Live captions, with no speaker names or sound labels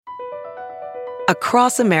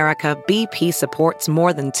Across America, BP supports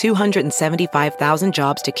more than 275,000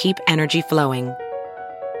 jobs to keep energy flowing.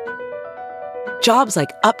 Jobs like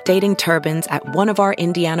updating turbines at one of our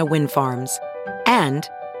Indiana wind farms and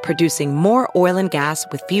producing more oil and gas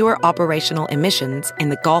with fewer operational emissions in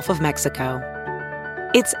the Gulf of Mexico.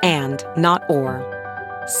 It's and, not or.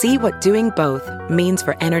 See what doing both means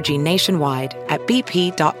for energy nationwide at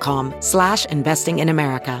bp.com/investing in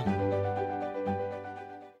America.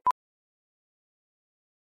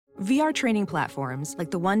 VR training platforms,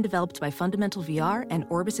 like the one developed by Fundamental VR and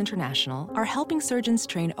Orbis International, are helping surgeons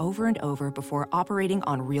train over and over before operating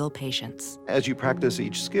on real patients. As you practice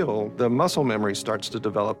each skill, the muscle memory starts to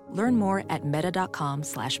develop. Learn more at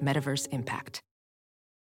meta.com/metaverse impact.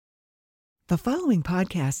 The following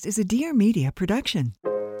podcast is a Dear Media production.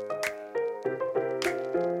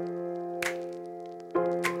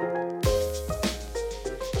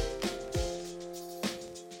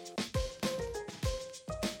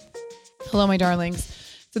 Hello, my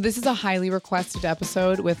darlings. So this is a highly requested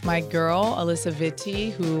episode with my girl, Alisa,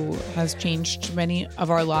 who has changed many of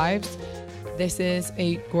our lives. This is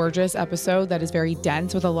a gorgeous episode that is very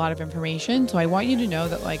dense with a lot of information. So I want you to know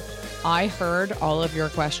that, I heard all of your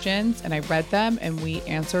questions and I read them and we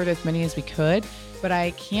answered as many as we could, but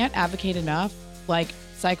I can't advocate enough.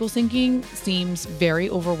 Cycle syncing seems very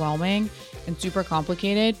overwhelming and super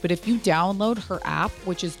complicated, but if you download her app,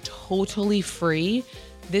 which is totally free,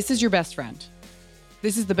 this is your best friend.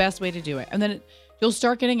 This is the best way to do it. And then you'll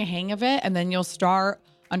start getting a hang of it and then you'll start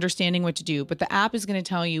understanding what to do. But the app is going to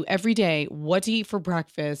tell you every day what to eat for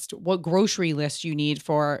breakfast, what grocery list you need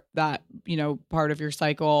for that, part of your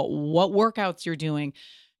cycle, what workouts you're doing.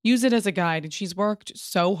 Use it as a guide. And she's worked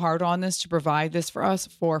so hard on this to provide this for us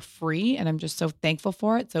for free. And I'm just so thankful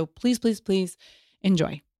for it. So please, please, please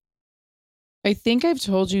enjoy. I think I've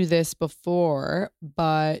told you this before,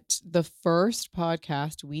 but the first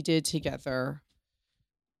podcast we did together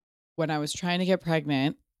when I was trying to get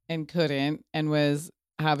pregnant and couldn't and was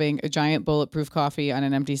having a giant bulletproof coffee on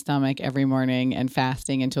an empty stomach every morning and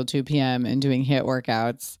fasting until 2 p.m. and doing HIIT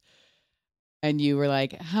workouts. And you were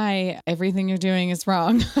like, hi, everything you're doing is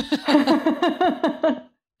wrong.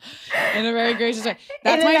 In a very gracious way.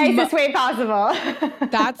 That's in the nicest way possible.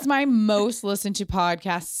 That's my most listened to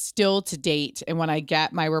podcast still to date. And when I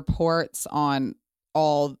get my reports on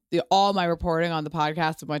all my reporting on the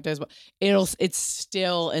podcast and what does, it's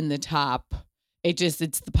still in the top. It's the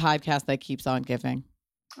podcast that keeps on giving.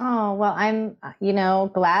 Oh, well, I'm,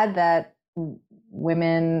 glad that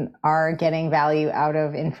women are getting value out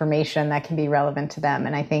of information that can be relevant to them.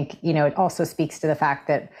 And I think, it also speaks to the fact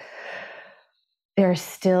that there's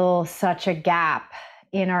still such a gap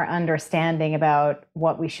in our understanding about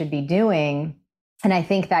what we should be doing. And I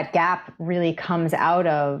think that gap really comes out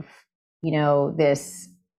of, this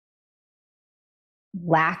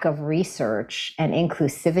lack of research and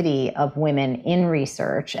inclusivity of women in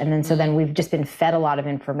research. And then, then we've just been fed a lot of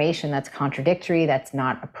information that's contradictory, that's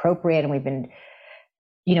not appropriate. And we've been,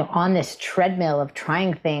 on this treadmill of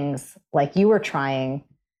trying things like you were trying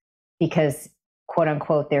because quote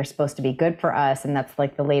unquote, they're supposed to be good for us. And that's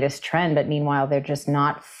the latest trend. But meanwhile, they're just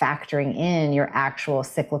not factoring in your actual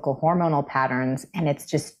cyclical hormonal patterns. And it's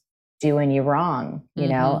just doing you wrong,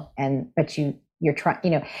 but you're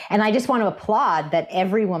trying, and I just want to applaud that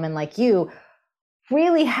every woman like you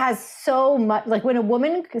really has so much, when a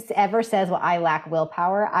woman ever says, well, I lack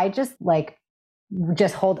willpower, I just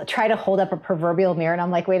try to hold up a proverbial mirror. And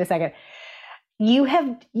I'm like, wait a second, you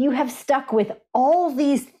have stuck with all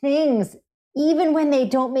these things even when they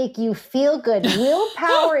don't make you feel good.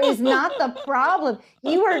 Willpower is not the problem.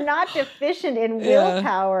 You are not deficient in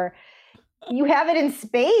willpower. Yeah. You have it in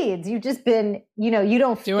spades. You've just been, you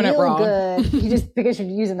don't doing feel it wrong. Good. You just because you're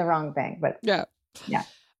using the wrong thing. But yeah. Yeah.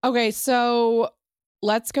 Okay, so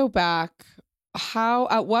let's go back.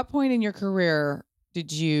 At what point in your career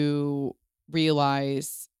did you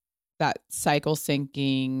realize that cycle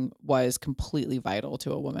syncing was completely vital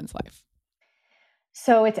to a woman's life?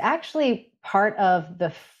 So it's actually part of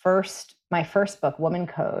my first book, Woman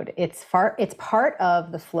Code. It's part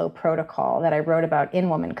of the flow protocol that I wrote about in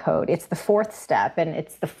Woman Code. It's the fourth step, and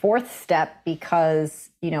it's the fourth step because,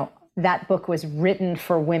 that book was written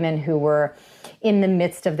for women who were in the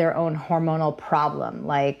midst of their own hormonal problem,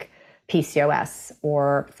 like PCOS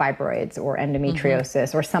or fibroids or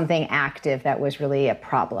endometriosis or something active that was really a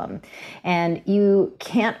problem. And you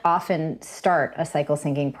can't often start a cycle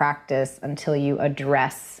syncing practice until you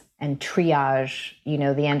address and triage,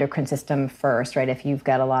 the endocrine system first, right? If you've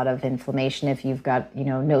got a lot of inflammation, if you've got,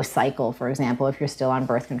 no cycle, for example, if you're still on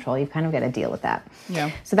birth control, you've kind of got to deal with that.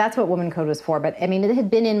 Yeah. So that's what Woman Code was for. But I mean, it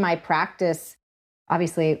had been in my practice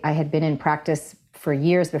obviously I had been in practice for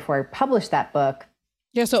years before I published that book.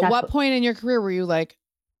 Yeah. So at what point in your career were you like,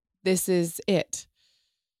 this is it?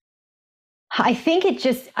 I think it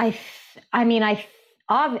just, I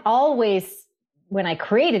always, when I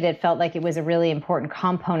created it, felt like it was a really important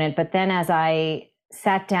component. But then as I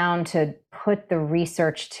sat down to put the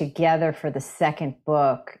research together for the second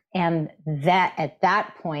book, and that at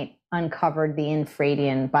that point uncovered the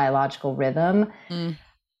infradian biological rhythm,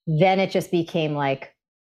 then it just became like,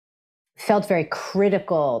 felt very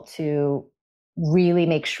critical to really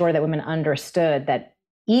make sure that women understood that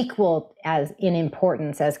equal as in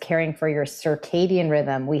importance as caring for your circadian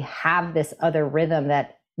rhythm, we have this other rhythm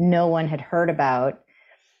that no one had heard about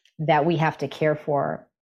that we have to care for.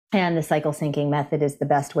 And the cycle syncing method is the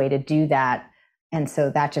best way to do that. And so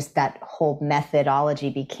that whole methodology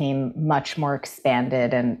became much more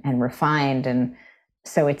expanded and refined. And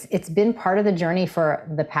so it's been part of the journey for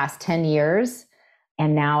the past 10 years.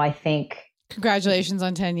 And now I think... Congratulations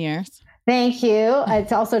on 10 years. Thank you.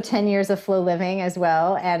 It's also 10 years of flow living as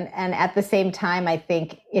well. And at the same time, I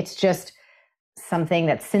think it's just something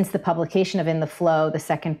that since the publication of In the Flow, the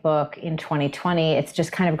second book in 2020, it's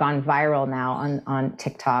just kind of gone viral now on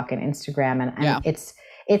TikTok and Instagram. And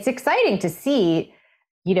it's exciting to see,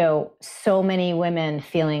 so many women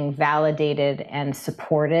feeling validated and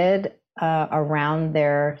supported around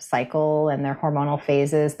their cycle and their hormonal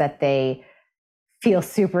phases, that they feel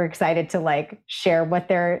super excited to like share what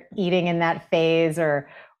they're eating in that phase or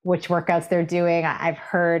which workouts they're doing. I've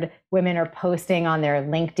heard women are posting on their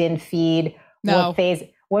LinkedIn feed what phase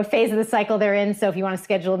of the cycle they're in. So if you want to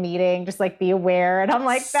schedule a meeting, just like be aware. And I'm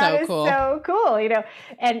like, that is so cool,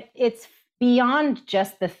 and it's beyond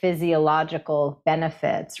just the physiological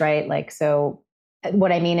benefits, right? Like, so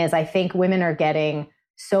what I mean is I think women are getting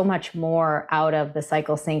so much more out of the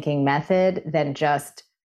cycle syncing method than just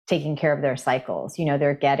taking care of their cycles.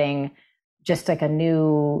 They're getting just like a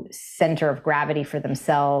new center of gravity for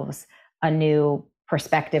themselves, a new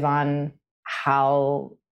perspective on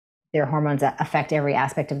how their hormones affect every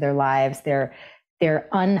aspect of their lives. They're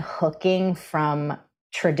unhooking from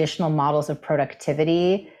traditional models of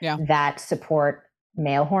productivity that support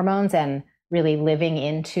male hormones and really living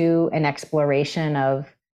into an exploration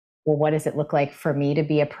of, well, what does it look like for me to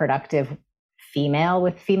be a productive female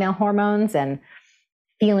with female hormones, and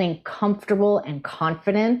feeling comfortable and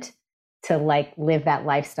confident to like live that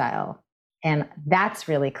lifestyle. And that's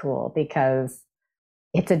really cool because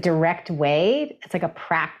it's a direct way. It's like a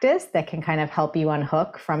practice that can kind of help you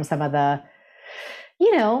unhook from some of the,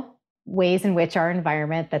 ways in which our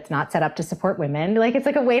environment that's not set up to support women. Like it's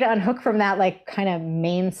like a way to unhook from that, like kind of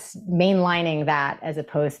mainlining that as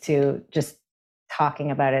opposed to just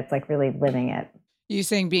talking about it. It's like really living it. You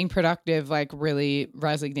saying being productive like really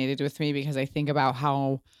resonated with me because I think about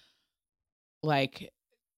how like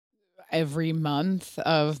every month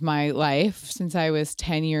of my life since I was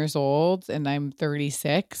 10 years old and I'm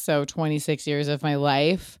 36, so 26 years of my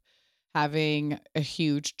life, having a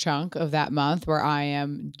huge chunk of that month where I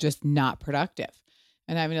am just not productive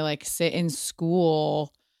and having to like sit in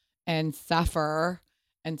school and suffer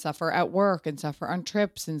at work and suffer on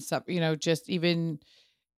trips and stuff, just even,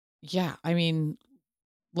 I mean,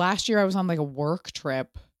 last year I was on like a work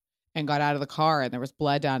trip and got out of the car and there was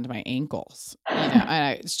blood down to my ankles,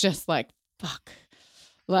 and it's just like, fuck.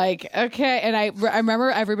 Like, okay. And I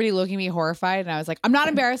remember everybody looking at me horrified and I was like, I'm not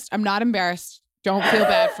embarrassed. Don't feel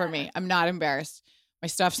bad for me. I'm not embarrassed. My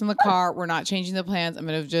stuff's in the car. We're not changing the plans. I'm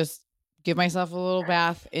going to just give myself a little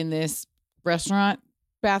bath in this restaurant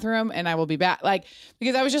bathroom and I will be back. Like,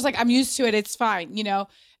 because I was just like, I'm used to it. It's fine,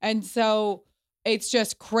 And so it's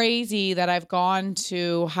just crazy that I've gone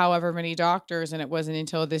to however many doctors, and it wasn't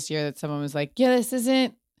until this year that someone was like, yeah, this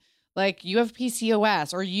isn't like you have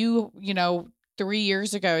PCOS, or you 3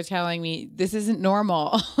 years ago telling me this isn't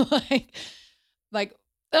normal. like,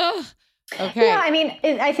 ugh. Okay. Yeah, I mean,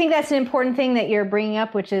 I think that's an important thing that you're bringing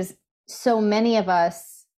up, which is so many of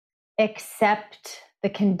us accept the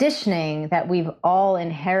conditioning that we've all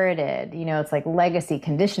inherited. It's like legacy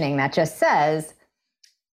conditioning that just says,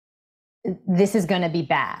 this is going to be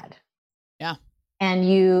bad. Yeah.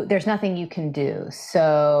 And there's nothing you can do.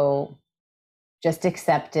 So just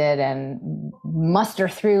accept it and muster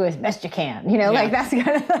through as best you can, like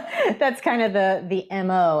that's kind of the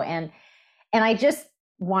MO. And I just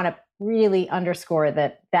want to really underscore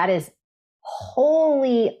that is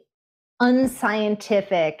wholly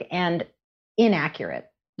unscientific and inaccurate,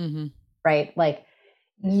 right? Like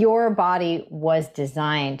your body was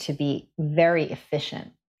designed to be very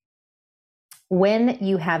efficient. When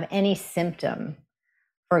you have any symptom,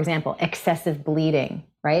 for example, excessive bleeding,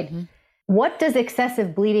 right? What does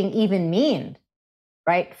excessive bleeding even mean?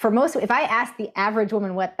 right? If I ask the average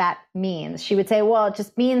woman what that means, she would say, well, it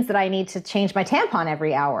just means that I need to change my tampon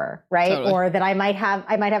every hour, right? Totally. Or that I might have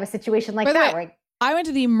a situation like By the that. way, Right? I went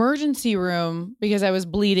to the emergency room because I was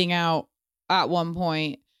bleeding out at one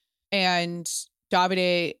point, and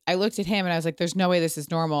Davide, I looked at him and I was like, there's no way this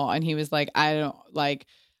is normal. And he was like, I don't like,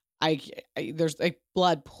 there's like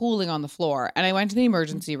blood pooling on the floor. And I went to the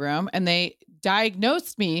emergency room and they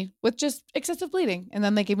diagnosed me with just excessive bleeding. And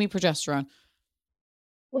then they gave me progesterone.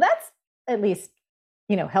 Well, that's at least,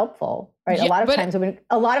 helpful, right? Yeah, a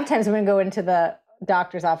lot of times women go into the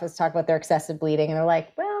doctor's office to talk about their excessive bleeding and they're like,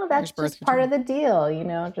 well, that's just part of the deal, I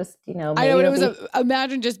know, but it was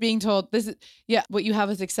imagine just being told what you have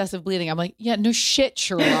is excessive bleeding. I'm like, yeah, no shit,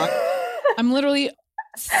 Sherlock. I'm literally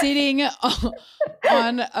sitting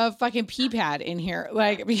on a fucking pee pad in here,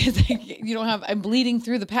 like, because I'm bleeding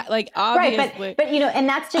through the pad, like, obviously. Right, but and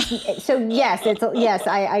that's just so. Yes,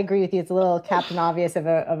 I agree with you. It's a little Captain Obvious of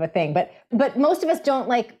a thing, but most of us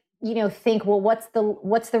don't think, well, what's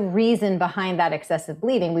the reason behind that excessive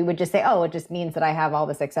bleeding? We would just say, oh, it just means that I have all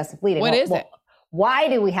this excessive bleeding. What is it? Why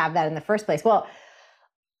do we have that in the first place? Well,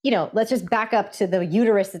 let's just back up to the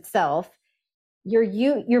uterus itself.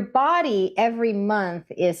 Your body every month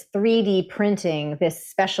is 3D printing this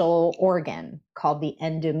special organ called the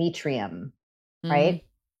endometrium, right?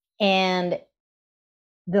 And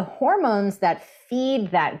the hormones that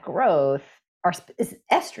feed that growth is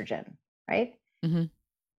estrogen, right? Mm-hmm.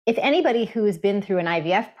 If anybody who has been through an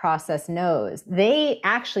IVF process knows, they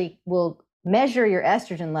actually will measure your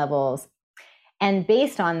estrogen levels and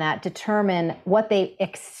based on that determine what they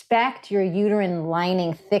expect your uterine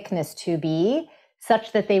lining thickness to be,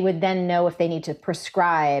 such that they would then know if they need to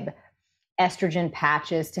prescribe estrogen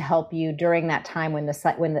patches to help you during that time when the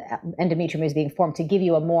endometrium is being formed, to give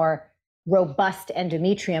you a more robust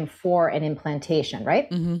endometrium for an implantation, right?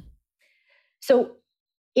 Mm-hmm. So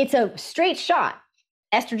it's a straight shot.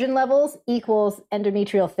 Estrogen levels equals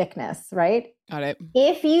endometrial thickness, right? Got it.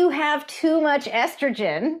 If you have too much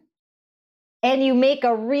estrogen and you make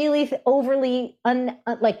a really overly,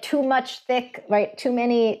 too much thick, right? Too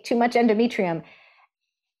much endometrium,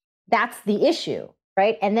 that's the issue,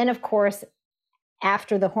 right? And then, of course,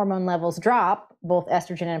 after the hormone levels drop, both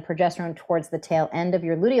estrogen and progesterone towards the tail end of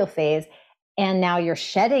your luteal phase, and now you're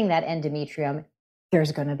shedding that endometrium,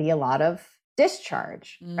 there's going to be a lot of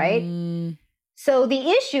discharge, right? So the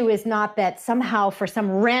issue is not that somehow for some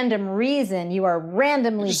random reason you are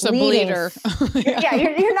randomly just bleeding. A bleeder. Yeah,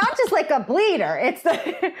 you're not just like a bleeder.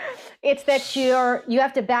 It's that you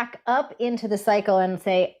have to back up into the cycle and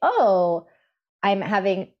say, oh, I'm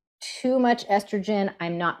having too much estrogen.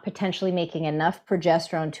 I'm not potentially making enough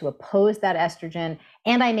progesterone to oppose that estrogen.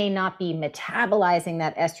 And I may not be metabolizing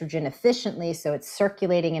that estrogen efficiently. So it's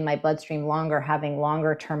circulating in my bloodstream longer, having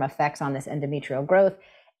longer term effects on this endometrial growth.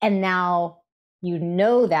 And now you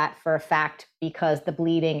know that for a fact because the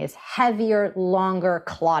bleeding is heavier, longer,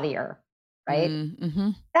 clottier, right? Mm-hmm.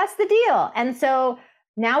 That's the deal. And so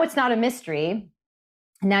now it's not a mystery.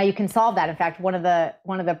 Now you can solve that. In fact, one of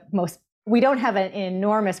the most, we don't have an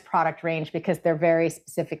enormous product range because they're very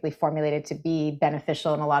specifically formulated to be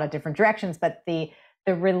beneficial in a lot of different directions. But the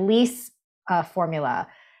release formula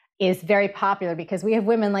is very popular because we have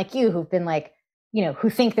women like you who've been like, who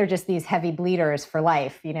think they're just these heavy bleeders for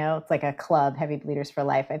life. It's like a club, heavy bleeders for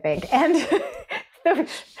life, I think. And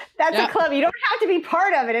that's a club. You don't have to be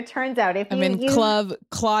part of it. It turns out club,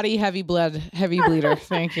 clotty, heavy bleeder.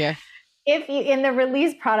 Thank you. If you, in the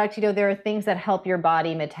release product, there are things that help your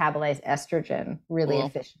body metabolize estrogen really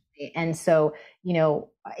efficiently. And so,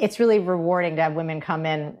 it's really rewarding to have women come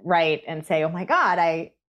in, right, and say, oh my God,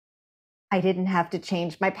 I didn't have to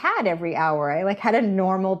change my pad every hour. I had a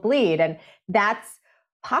normal bleed. And that's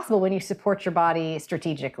possible when you support your body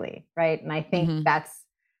strategically, right? And I think that's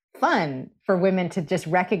fun for women to just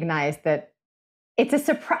recognize that it's a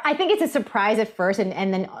surprise. I think it's a surprise at first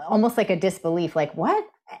and then almost like a disbelief, like what?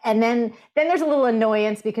 And then there's a little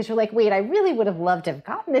annoyance because you're like, wait, I really would have loved to have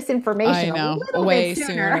gotten this information a little way bit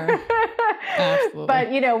sooner. Absolutely. But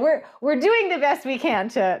we're doing the best we can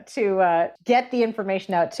to get the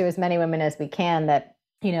information out to as many women as we can that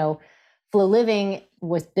Flow Living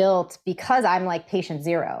was built because I'm like patient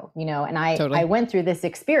zero, and I went through this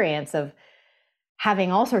experience of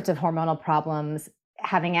having all sorts of hormonal problems,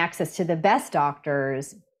 having access to the best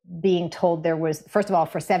doctors, being told there was, first of all,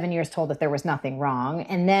 for 7 years told that there was nothing wrong.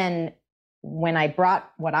 And then when I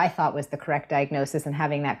brought what I thought was the correct diagnosis and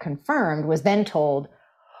having that confirmed, was then told,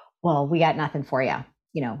 well, we got nothing for you.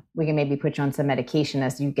 We can maybe put you on some medication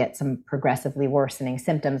as you get some progressively worsening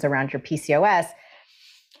symptoms around your PCOS.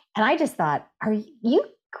 And I just thought, are you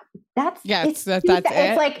that's it's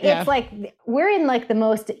like Yeah. it's like we're in like the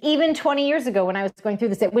most, even 20 years ago when I was going through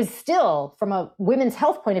this, it was still from a women's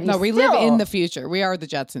health point of view. No, we live in the future. We are the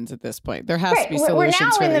Jetsons at this point. There has to be solutions. We're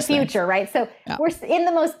now for in the these things. future, right? So we're in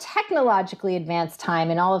the most technologically advanced time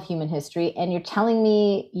in all of human history, and you're telling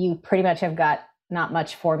me you pretty much have got not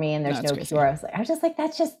much for me, and there's no cure. I was just like,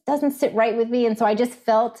 that just doesn't sit right with me, and so I just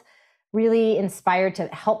felt really inspired to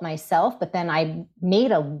help myself. But then I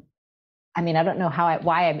made I don't know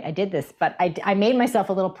why I did this, but I made myself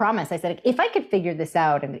a little promise. I said, if I could figure this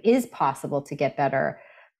out and it is possible to get better,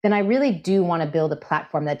 then I really do want to build a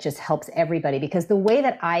platform that just helps everybody. Because the way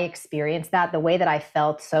that I experienced that, the way that I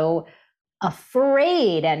felt so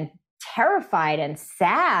afraid and terrified and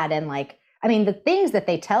sad and the things that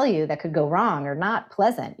they tell you that could go wrong are not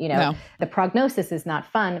pleasant. No. The prognosis is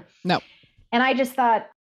not fun. No. And I just thought,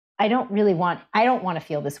 I don't want to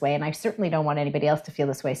feel this way. And I certainly don't want anybody else to feel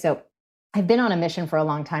this way. So I've been on a mission for a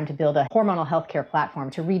long time to build a hormonal healthcare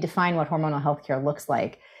platform, to redefine what hormonal healthcare looks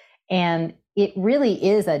like. And it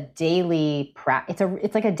really is a daily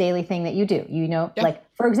it's like a daily thing that you do, like,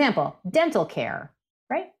 for example, dental care,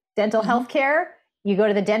 right? Dental health care. You go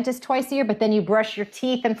to the dentist twice a year, but then you brush your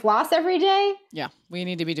teeth and floss every day. Yeah. We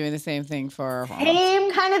need to be doing the same thing for hormones.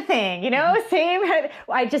 Same kind of thing, same.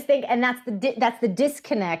 I just think, and that's the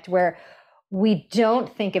disconnect where we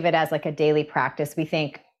don't think of it as like a daily practice. We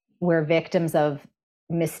think we're victims of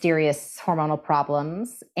mysterious hormonal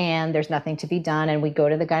problems and there's nothing to be done. And we go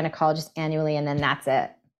to the gynecologist annually and then that's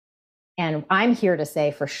it. And I'm here to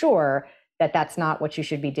say for sure that that's not what you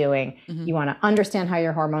should be doing. Mm-hmm. You want to understand how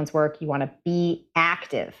your hormones work. You want to be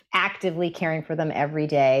actively caring for them every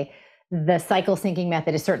day. The cycle syncing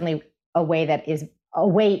method is certainly a way that is a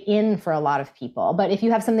way in for a lot of people. But if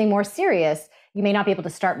you have something more serious, you may not be able to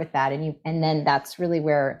start with that. And then that's really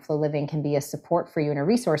where Flow Living can be a support for you and a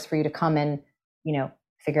resource for you to come and,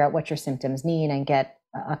 figure out what your symptoms need and get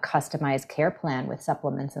a customized care plan with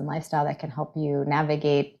supplements and lifestyle that can help you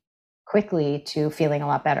navigate quickly to feeling a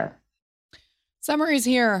lot better. Summer is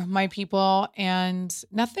here, my people, and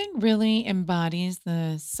nothing really embodies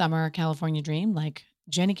the summer California dream like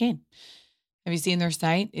Jenni Kayne. Have you seen their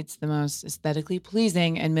site? It's the most aesthetically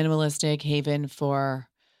pleasing and minimalistic haven for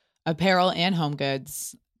apparel and home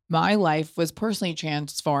goods. My life was personally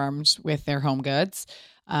transformed with their home goods.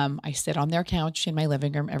 I sit on their couch in my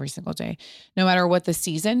living room every single day. No matter what the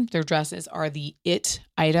season, their dresses are the it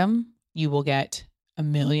item. You will get a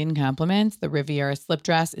million compliments. The Riviera slip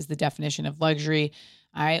dress is the definition of luxury.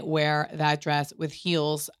 I wear that dress with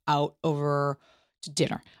heels out over to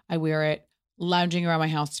dinner. I wear it lounging around my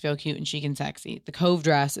house to feel cute and chic and sexy. The Cove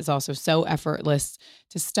dress is also so effortless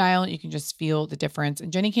to style. You can just feel the difference.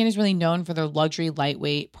 And Jenni Kayne is really known for their luxury,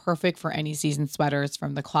 lightweight, perfect for any season sweaters,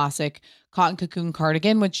 from the classic cotton cocoon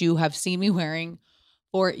cardigan, which you have seen me wearing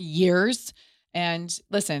for years. And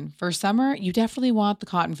listen, for summer, you definitely want the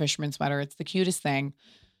cotton fisherman sweater. It's the cutest thing.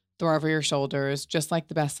 Throw over your shoulders, just like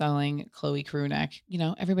the best-selling Chloe crew neck.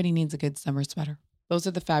 Everybody needs a good summer sweater. Those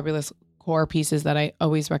are the fabulous core pieces that I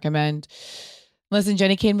always recommend. Listen,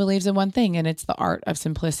 Jenni Kayne believes in one thing, and it's the art of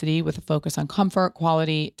simplicity with a focus on comfort,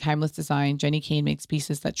 quality, timeless design. Jenni Kayne makes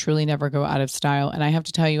pieces that truly never go out of style. And I have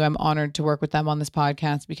to tell you, I'm honored to work with them on this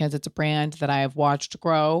podcast because it's a brand that I have watched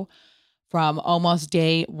grow from almost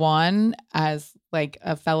day one as like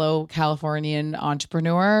a fellow Californian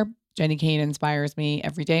entrepreneur. Jenni Kayne inspires me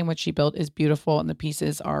every day, and what she built is beautiful, and the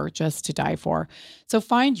pieces are just to die for. So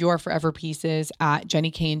find your forever pieces at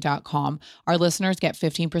jennikayne.com. Our listeners get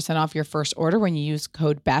 15% off your first order when you use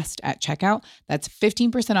code BEST at checkout. That's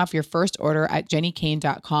 15% off your first order at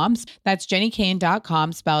jennikayne.com. That's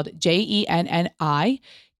jennikayne.com, spelled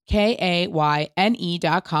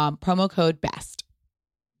JENNIKAYNE.com, promo code BEST.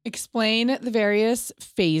 Explain the various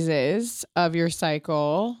phases of your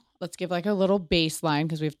cycle. Let's give like a little baseline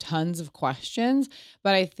because we have tons of questions.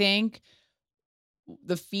 But I think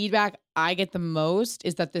the feedback I get the most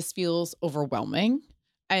is that this feels overwhelming.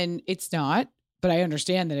 And it's not, but I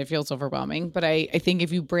understand that it feels overwhelming. But I think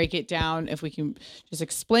if you break it down, if we can just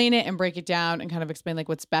explain it and break it down and kind of explain like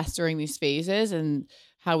what's best during these phases and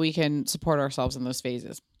how we can support ourselves in those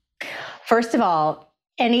phases. First of all,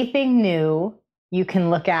 anything new you can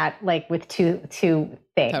look at like with two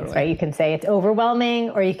things, totally. Right? You can say it's overwhelming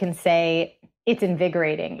or you can say it's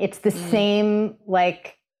invigorating. It's the same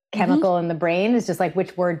like chemical in the brain. It's just like,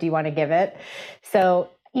 which word do you want to give it? So,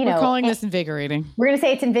 we're calling this invigorating. We're going to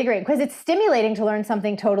say it's invigorating because it's stimulating to learn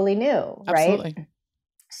something totally new, Absolutely. Right?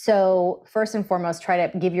 So first and foremost, try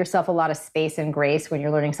to give yourself a lot of space and grace when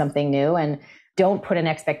you're learning something new. And don't put an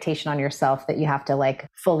expectation on yourself that you have to like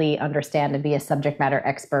fully understand and be a subject matter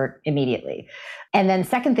expert immediately. And then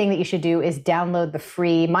second thing that you should do is download the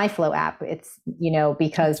free MyFlow app. It's,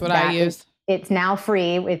 because that's what I use. It's now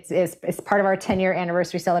free. It's part of our 10-year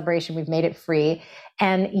anniversary celebration. We've made it free,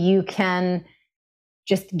 and you can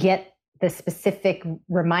just get the specific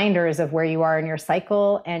reminders of where you are in your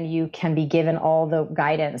cycle, and you can be given all the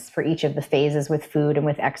guidance for each of the phases with food and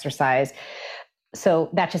with exercise. So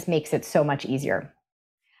that just makes it so much easier.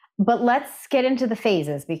 But let's get into the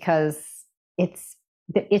phases, because it's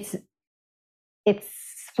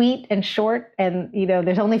sweet and short, and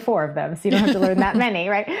there's only 4 of them, so you don't have to learn that many,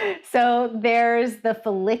 right? So there's the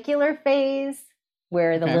follicular phase,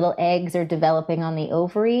 where the little eggs are developing on the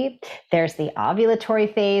ovary. There's the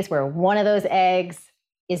ovulatory phase, where one of those eggs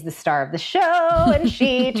is the star of the show, and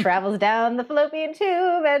she travels down the fallopian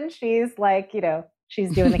tube, and she's like,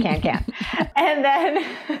 she's doing the can. And then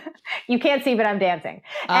you can't see, but I'm dancing.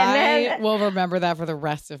 And I will remember that for the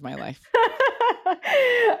rest of my life.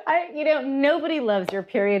 Nobody loves your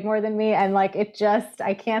period more than me. And like,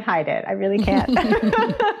 I can't hide it. I really can't.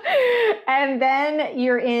 And then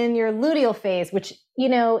you're in your luteal phase, which,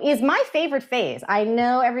 is my favorite phase. I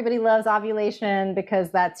know everybody loves ovulation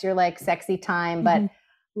because that's your like sexy time, but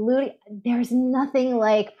there's nothing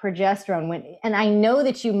like progesterone. And I know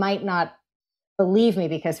that you might not believe me,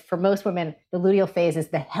 because for most women, the luteal phase is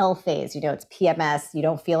the hell phase. It's PMS. You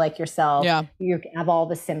don't feel like yourself. Yeah. You have all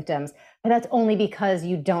the symptoms, but that's only because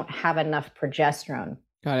you don't have enough progesterone.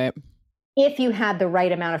 Got it. If you had the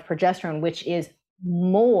right amount of progesterone, which is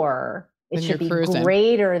more, it should be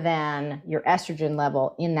greater than your estrogen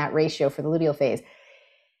level in that ratio for the luteal phase,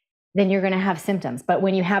 then you're going to have symptoms. But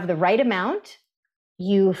when you have the right amount,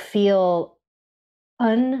 you feel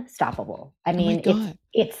unstoppable. I mean,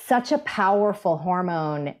 it's such a powerful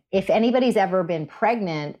hormone. If anybody's ever been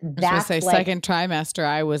pregnant, that's like second trimester,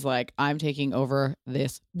 I was like, I'm taking over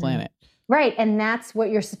this planet. Right. And that's what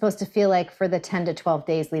you're supposed to feel like for the 10 to 12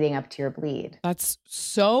 days leading up to your bleed. That's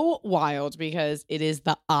so wild, because it is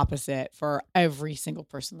the opposite for every single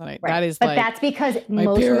person that that is. But like, that's because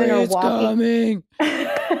most women are walking.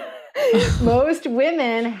 Most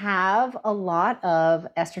women have a lot of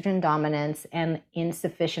estrogen dominance and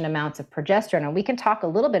insufficient amounts of progesterone. And we can talk a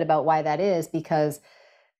little bit about why that is, because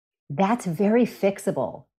that's very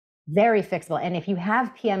fixable, very fixable. And if you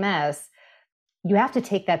have PMS, you have to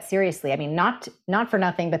take that seriously. I mean, not for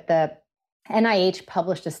nothing, but the NIH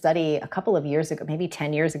published a study a couple of years ago, maybe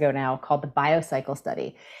 10 years ago now, called the Biocycle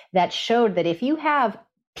study, that showed that if you have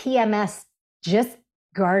PMS, just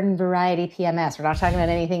garden variety PMS, we're not talking about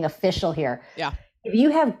anything official here. Yeah. If you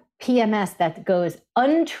have PMS that goes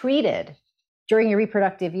untreated during your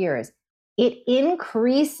reproductive years, it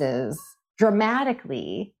increases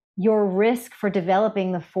dramatically your risk for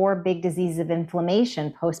developing the 4 big diseases of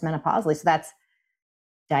inflammation postmenopausally. So that's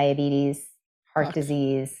diabetes, heart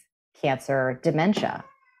disease, cancer, dementia.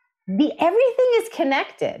 Everything is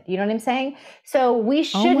connected. You know what I'm saying? So we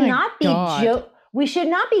should not be we should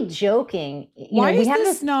not be joking. Why is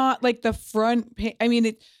this not like the front page? I mean,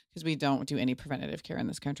 because we don't do any preventative care in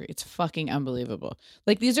this country. It's fucking unbelievable.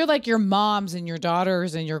 Like, these are like your moms and your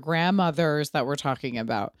daughters and your grandmothers that we're talking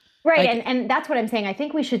about. Right. Like, and that's what I'm saying. I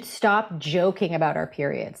think we should stop joking about our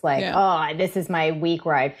periods. Like, oh, this is my week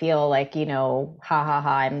where I feel like, ha ha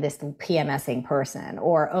ha, I'm this PMSing person.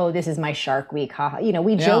 Or, oh, this is my shark week. Ha ha.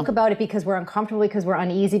 We joke about it because we're uncomfortable, because we're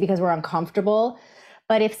uneasy, because we're uncomfortable.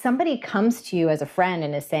 But if somebody comes to you as a friend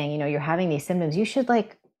and is saying, you're having these symptoms, you should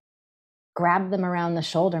like grab them around the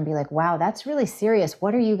shoulder and be like, wow, that's really serious.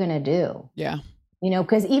 What are you going to do? Yeah.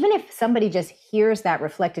 Because even if somebody just hears that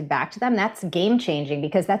reflected back to them, that's game changing,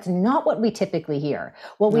 because that's not what we typically hear.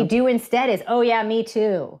 What we do instead is, oh yeah, me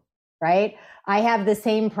too. Right? I have the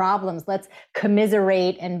same problems. Let's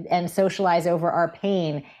commiserate and socialize over our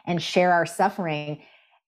pain and share our suffering,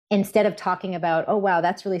 instead of talking about, oh, wow,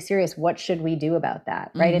 that's really serious. What should we do about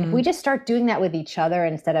that? Right. And if we just start doing that with each other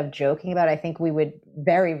instead of joking about it, I think we would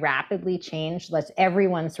very rapidly change. Let's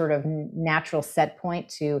everyone's sort of natural set point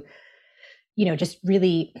to, just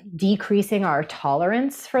really decreasing our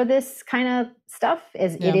tolerance for this kind of stuff.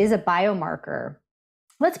 It is a biomarker.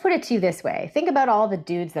 Let's put it to you this way. Think about all the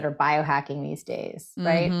dudes that are biohacking these days,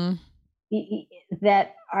 right?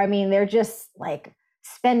 They're just like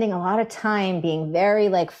spending a lot of time being very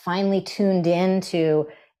like finely tuned into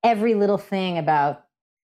every little thing about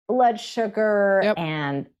blood sugar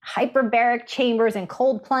and hyperbaric chambers and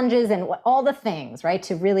cold plunges and all the things, right?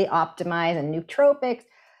 To really optimize, and nootropics.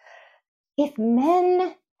 If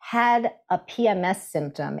men had a PMS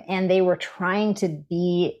symptom and they were trying to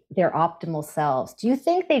be their optimal selves, do you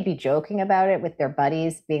think they'd be joking about it with their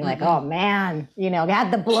buddies, being like, oh man, you know, I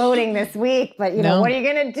had the bloating this week, but you know, what are you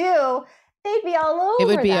going to do? They'd be all over. It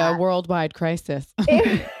would be that. A worldwide crisis.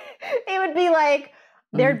 It would be like,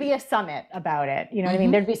 there'd be a summit about it. You know what I mean?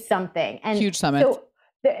 There'd be something. And huge summit.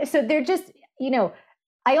 So they're just, you know,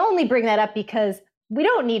 I only bring that up because we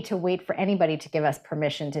don't need to wait for anybody to give us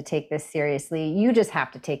permission to take this seriously. You just have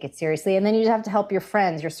to take it seriously. And then you just have to help your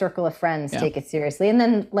friends, your circle of friends take it seriously. And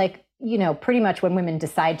then like, you know, pretty much when women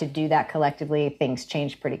decide to do that collectively, things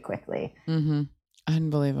change pretty quickly.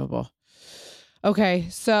 Unbelievable. Okay.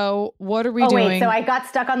 So what are we doing? Wait, so I got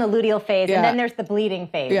stuck on the luteal phase and then there's the bleeding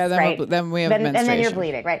phase, right? Then we have menstruation. And then you're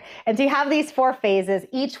bleeding, right? And so you have these 4 phases.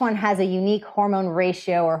 Each one has a unique hormone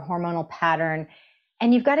ratio or hormonal pattern.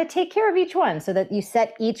 And you've got to take care of each one so that you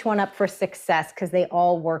set each one up for success because they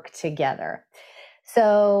all work together.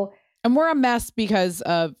 So, and we're a mess because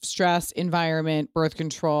of stress, environment, birth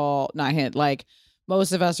control, not hit. Like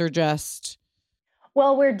most of us are just.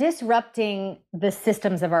 Well, we're disrupting the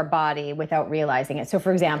systems of our body without realizing it. So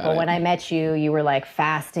for example, when I met you, you were like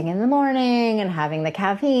fasting in the morning and having the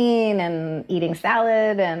caffeine and eating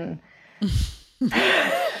salad and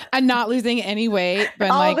and not losing any weight, but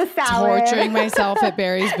all like torturing myself at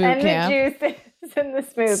Barry's boot and camp. And the juices and the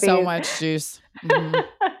smoothies. So much juice.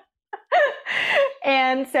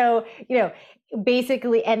 And so, you know,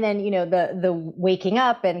 basically, and then, you know, the waking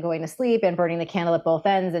up and going to sleep and burning the candle at both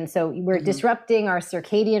ends. And so we're disrupting our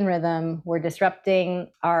circadian rhythm. We're disrupting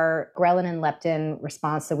our ghrelin and leptin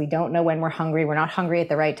response. So we don't know when we're hungry. We're not hungry at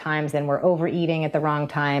the right times. Then we're overeating at the wrong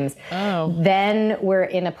times. Then we're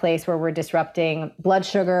in a place where we're disrupting blood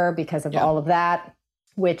sugar because of all of that,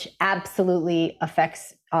 which absolutely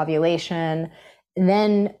affects ovulation.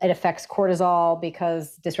 Then it affects cortisol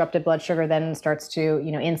because disrupted blood sugar then starts to,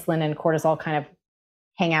 you know, insulin and cortisol kind of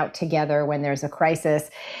hang out together when there's a crisis.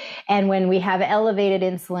 And when we have elevated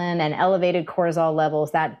insulin and elevated cortisol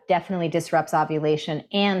levels, that definitely disrupts ovulation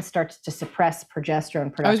and starts to suppress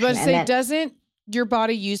progesterone production. I was about to say, doesn't your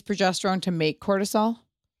body use progesterone to make cortisol?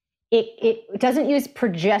 It doesn't use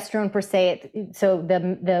progesterone per se. So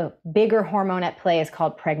the bigger hormone at play is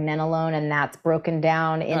called pregnenolone, and that's broken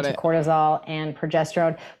down into cortisol and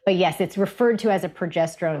progesterone. But yes, it's referred to as a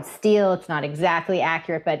progesterone steal. It's not exactly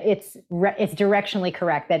accurate, but it's directionally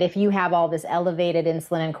correct that if you have all this elevated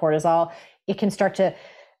insulin and cortisol, it can start to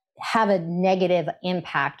have a negative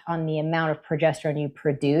impact on the amount of progesterone you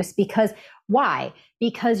produce. Because why?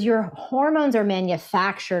 Because your hormones are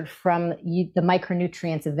manufactured from the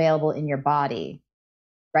micronutrients available in your body,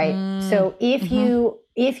 right? So if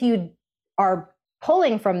you are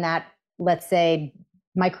pulling from that, let's say,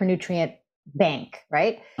 micronutrient bank,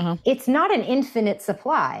 right? It's not an infinite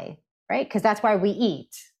supply, right? Because that's why we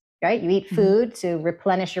eat, right? You eat food to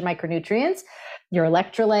replenish your micronutrients, your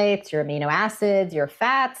electrolytes, your amino acids, your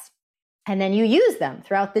fats, and then you use them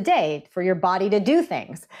throughout the day for your body to do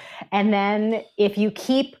things. And then if you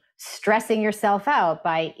keep stressing yourself out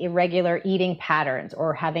by irregular eating patterns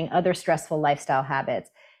or having other stressful lifestyle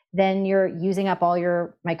habits, then you're using up all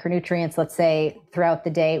your micronutrients, let's say, throughout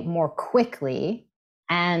the day more quickly.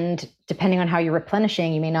 And depending on how you're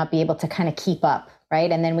replenishing, you may not be able to kind of keep up,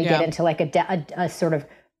 right? And then we get into like a sort of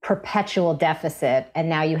perpetual deficit. And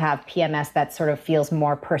now you have PMS that sort of feels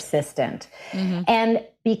more persistent. And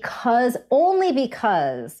only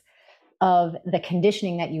because of the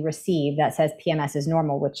conditioning that you receive that says PMS is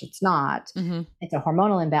normal, which it's not, it's a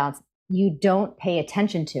hormonal imbalance, you don't pay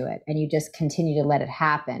attention to it and you just continue to let it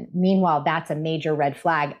happen. Meanwhile, that's a major red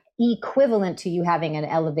flag, equivalent to you having an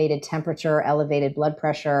elevated temperature, elevated blood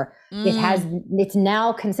pressure. It's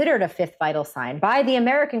now considered a 5th vital sign by the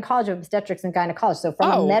American College of Obstetrics and Gynecology. So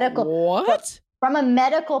from a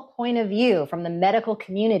medical point of view, from the medical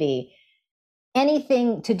community,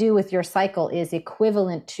 anything to do with your cycle is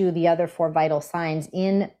equivalent to the other 4 vital signs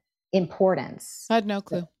in importance. I had no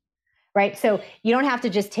clue. Right. So you don't have to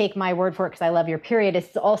just take my word for it because I love your period.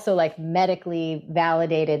 It's also like medically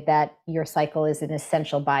validated that your cycle is an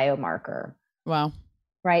essential biomarker. Wow.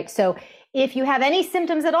 Right. So if you have any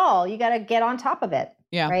symptoms at all, you got to get on top of it.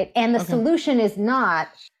 Yeah. Right. And the solution is not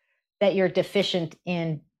that you're deficient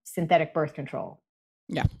in synthetic birth control.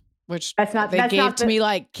 Yeah. Which they gave to me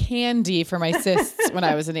like candy for my cysts when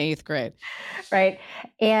I was in 8th grade. Right.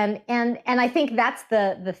 And I think that's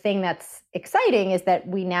the thing that's exciting is that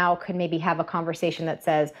we now could maybe have a conversation that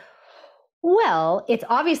says, well, it's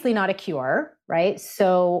obviously not a cure, right?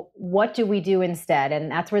 So what do we do instead? And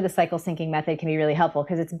that's where the cycle syncing method can be really helpful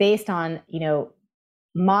because it's based on,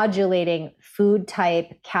 modulating food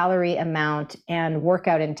type, calorie amount, and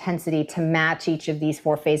workout intensity to match each of these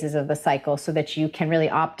 4 phases of the cycle so that you can really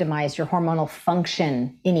optimize your hormonal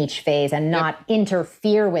function in each phase and not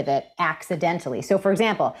interfere with it accidentally. So for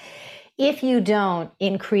example, if you don't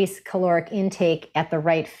increase caloric intake at the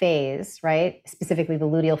right phase, right, specifically the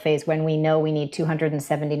luteal phase, when we know we need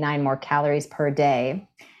 279 more calories per day,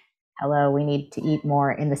 we need to eat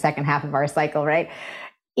more in the second half of our cycle, right?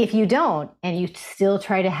 If you don't, and you still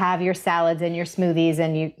try to have your salads and your smoothies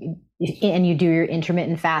and you do your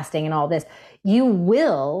intermittent fasting and all this,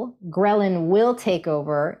 ghrelin will take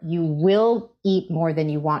over. You will eat more than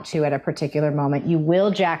you want to at a particular moment. You will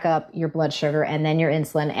jack up your blood sugar and then your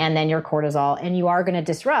insulin and then your cortisol, and you are going to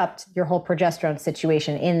disrupt your whole progesterone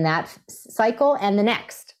situation in that cycle and the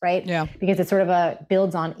next, right? Yeah. Because it's sort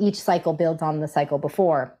of each cycle builds on the cycle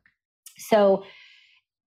before. So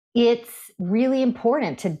it's really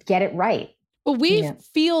important to get it right. But we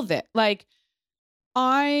feel that. Like,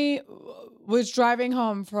 I was driving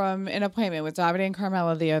home from an appointment with Davide and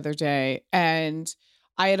Carmela the other day, and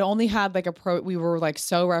I had only had like we were like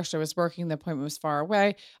so rushed. I was working. The appointment was far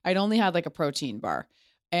away. I'd only had like a protein bar,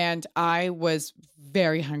 and I was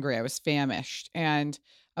very hungry. I was famished, and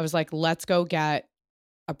I was like, let's go get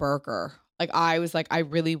a burger. Like, I was like, I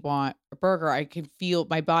really want a burger. I can feel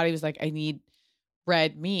my body was like, I need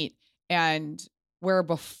red meat. And where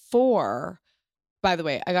before, by the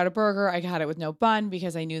way, I got a burger. I had it with no bun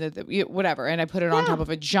because I knew that whatever. And I put it on top of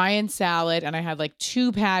a giant salad, and I had like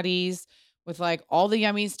 2 patties with like all the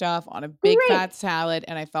yummy stuff on a big fat salad.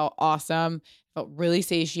 And I felt awesome, felt really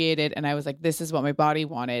satiated. And I was like, this is what my body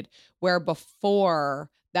wanted. Where before,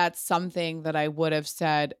 that's something that I would have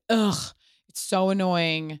said, ugh, it's so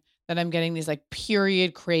annoying that I'm getting these like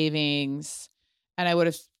period cravings. And I would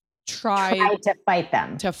have tried to fight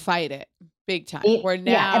them, to fight it big time. Where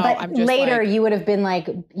now but I'm just later like, you would have been like,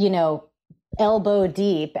 elbow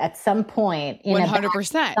deep at some point.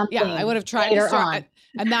 100%. Yeah. I would have tried to start.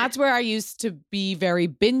 And that's where I used to be very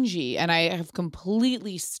bingey, and I have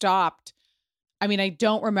completely stopped. I mean, I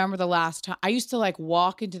don't remember the last time. I used to like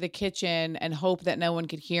walk into the kitchen and hope that no one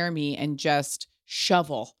could hear me and just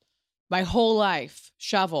shovel my whole life,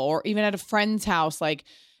 or even at a friend's house, like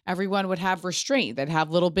everyone would have restraint. They'd have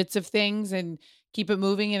little bits of things and keep it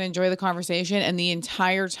moving and enjoy the conversation. And the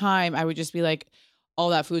entire time I would just be like, all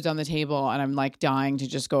that food's on the table, and I'm like dying to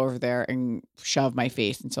just go over there and shove my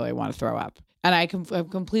face until I want to throw up. And I've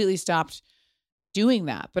completely stopped doing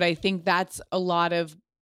that. But I think that's a lot of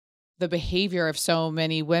the behavior of so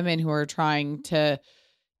many women who are trying to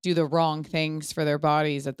do the wrong things for their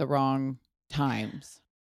bodies at the wrong times.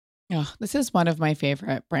 Oh, this is one of my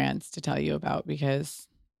favorite brands to tell you about because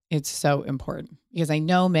it's so important. Because I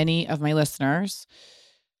know many of my listeners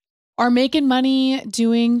are making money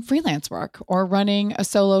doing freelance work or running a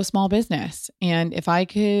solo small business. And if I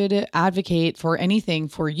could advocate for anything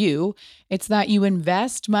for you, it's that you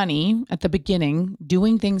invest money at the beginning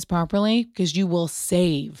doing things properly, because you will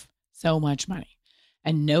save so much money.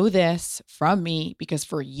 And know this from me, because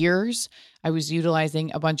for years I was utilizing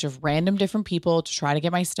a bunch of random different people to try to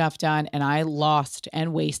get my stuff done, and I lost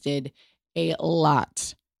and wasted a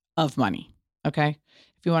lot of money. Okay.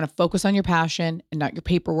 If you want to focus on your passion and not your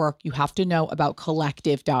paperwork, you have to know about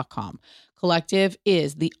collective.com. Collective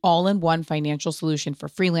is the all-in-one financial solution for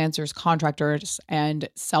freelancers, contractors, and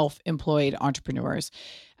self-employed entrepreneurs.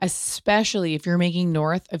 Especially if you're making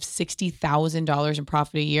north of $60,000 in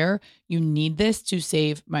profit a year, you need this to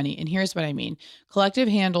save money. And here's what I mean. Collective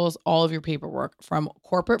handles all of your paperwork, from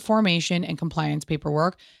corporate formation and compliance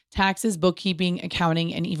paperwork, taxes, bookkeeping,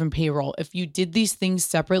 accounting, and even payroll. If you did these things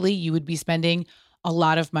separately, you would be spending a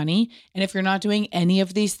lot of money. And if you're not doing any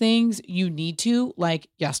of these things, you need to, like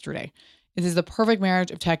yesterday. This is the perfect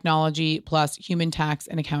marriage of technology plus human tax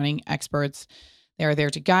and accounting experts. They are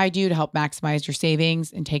there to guide you to help maximize your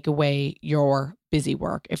savings and take away your busy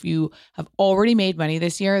work. If you have already made money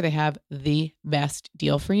this year, they have the best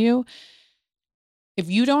deal for you.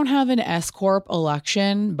 If you don't have an S Corp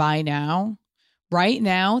election by now, right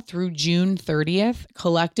now through June 30th,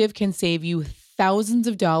 Collective can save you thousands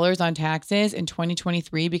of dollars on taxes in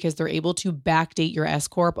 2023 because they're able to backdate your S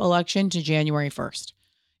Corp election to January 1st.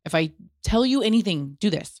 If I tell you anything, do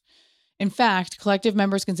this. In fact, Collective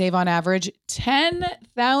members can save on average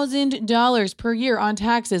 $10,000 per year on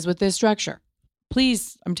taxes with this structure.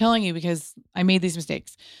 Please, I'm telling you, because I made these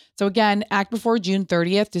mistakes. So again, act before June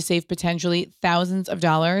 30th to save potentially thousands of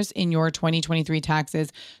dollars in your 2023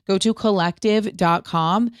 taxes. Go to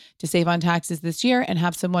collective.com to save on taxes this year and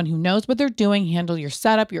have someone who knows what they're doing handle your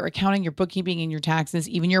setup, your accounting, your bookkeeping, and your taxes,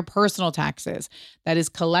 even your personal taxes. That is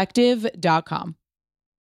collective.com.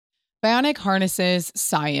 Bionic harnesses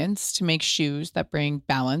science to make shoes that bring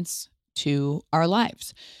balance to our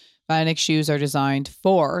lives. Bionic shoes are designed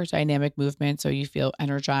for dynamic movement, so you feel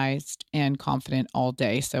energized and confident all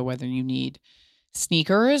day. So whether you need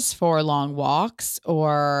sneakers for long walks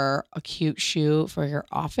or a cute shoe for your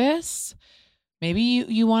office, maybe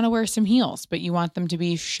you want to wear some heels, but you want them to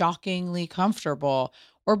be shockingly comfortable.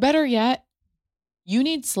 Or better yet, you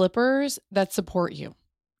need slippers that support you.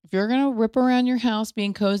 If you're going to rip around your house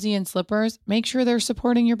being cozy in slippers, make sure they're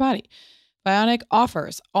supporting your body. Bionic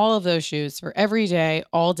offers all of those shoes for every day,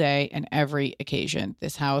 all day, and every occasion.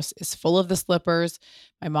 This house is full of the slippers.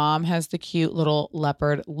 My mom has the cute little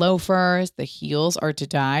leopard loafers. The heels are to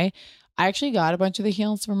die. I actually got a bunch of the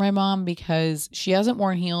heels for my mom because she hasn't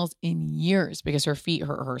worn heels in years because her feet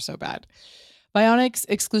hurt her so bad. Bionic's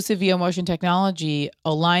exclusive VO motion technology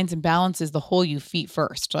aligns and balances the whole you feet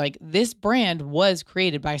first. Like, this brand was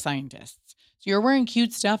created by scientists. So you're wearing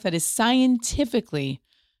cute stuff that is scientifically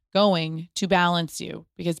going to balance you,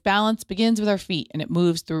 because balance begins with our feet and it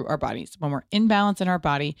moves through our bodies. When we're in balance in our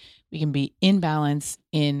body, we can be in balance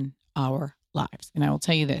in our lives. And I will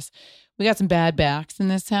tell you this. We got some bad backs in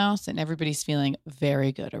this house and everybody's feeling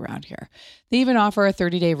very good around here. They even offer a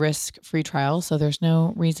 30-day risk-free trial, so there's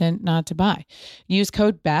no reason not to buy. Use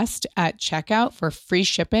code BEST at checkout for free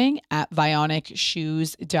shipping at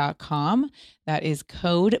vionicshoes.com. That is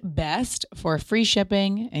code BEST for free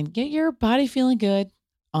shipping, and get your body feeling good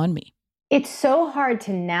on me. It's so hard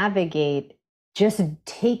to navigate. Just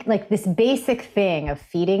take like this basic thing of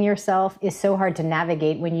feeding yourself is so hard to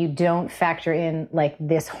navigate when you don't factor in like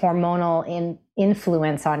this hormonal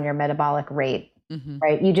influence on your metabolic rate,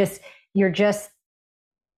 right? You're just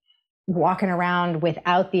walking around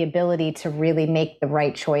without the ability to really make the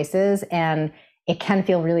right choices. And it can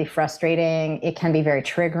feel really frustrating. It can be very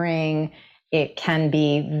triggering. It can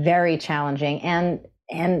be very challenging.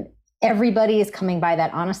 And everybody is coming by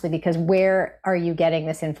that honestly, because where are you getting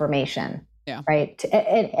this information? Yeah. Right.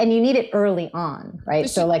 And you need it early on. Right.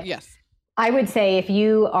 So like, yes, I would say if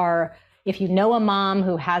you know a mom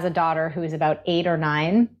who has a daughter who is about 8 or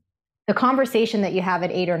 9, the conversation that you have at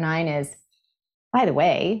 8 or 9 is, by the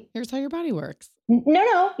way, here's how your body works.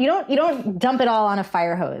 No, you don't dump it all on a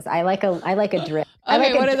fire hose. I like a drip. I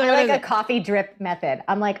like a coffee drip method.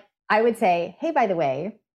 I'm like, I would say, hey, by the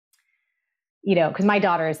way, because my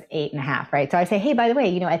daughter is 8.5, right? So I say, hey, by the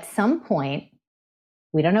way, at some point,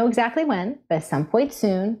 we don't know exactly when, but at some point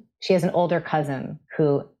soon, she has an older cousin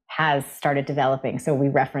who has started developing. So we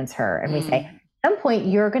reference her and we say, at some point,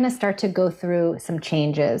 you're going to start to go through some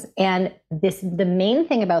changes. And the main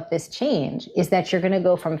thing about this change is that you're going to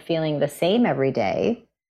go from feeling the same every day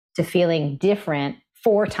to feeling different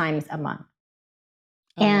 4 times a month.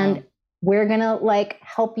 Oh, and wow. We're going to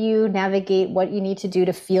help you navigate what you need to do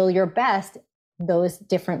to feel your best those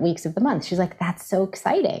different weeks of the month. She's like, that's so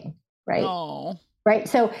exciting. Right. Oh. Right.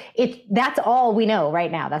 So that's all we know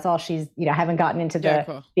right now. That's all she's, haven't gotten into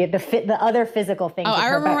the other physical things. Oh, I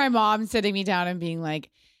remember my mom sitting me down and being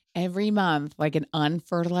like, every month, like an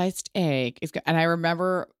unfertilized egg is good. And I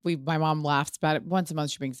remember my mom laughs about it. Once a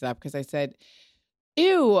month she brings it up because I said,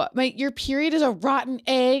 ew, your period is a rotten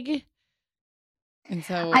egg. And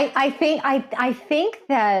so I think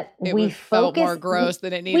that we felt more gross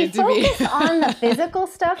than it needed to be. We focus on the physical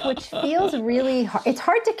stuff, which feels really hard. It's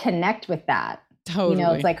hard to connect with that.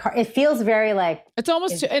 Totally. It's like, it feels very like, it's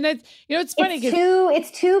almost too, and it's funny because it's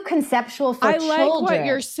too conceptual for children. I like what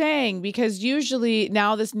you're saying, because usually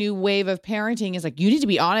now this new wave of parenting is like, you need to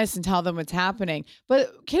be honest and tell them what's happening.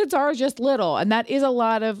 But kids are just little, and that is a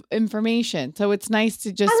lot of information. So it's nice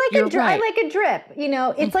to just, I like a drip.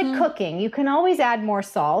 It's like cooking. You can always add more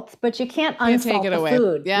salt, but you can't unsalt the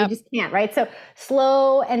food. Yep. You just can't, right? So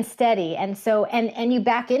slow and steady. And so, and you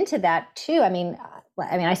back into that too. I mean,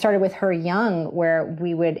 I started with her young, where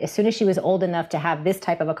we would, as soon as she was old enough to have this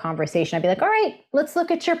type of a conversation, I'd be like, all right, let's look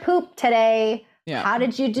at your poop today. Yeah. How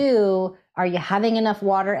did you do? Are you having enough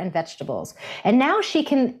water and vegetables? And now she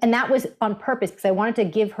can, and that was on purpose because I wanted to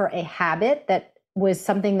give her a habit that was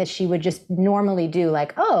something that she would just normally do.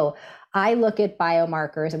 Like, oh, I look at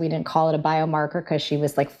biomarkers, and we didn't call it a biomarker because she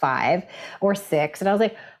was like 5 or 6. And I was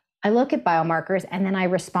like, I look at biomarkers and then I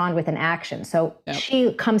respond with an action. So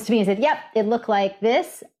She comes to me and said, yep, it looked like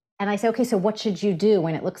this. And I say, okay, so what should you do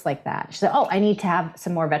when it looks like that? She said, oh, I need to have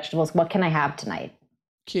some more vegetables. What can I have tonight?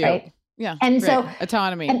 Cute. Right? Yeah. And so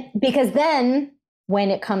autonomy. And because then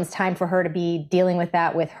when it comes time for her to be dealing with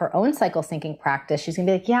that with her own cycle syncing practice, she's going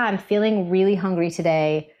to be like, yeah, I'm feeling really hungry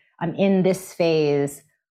today. I'm in this phase.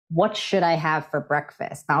 What should I have for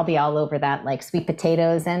breakfast? I'll be all over that, like sweet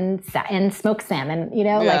potatoes and smoked salmon,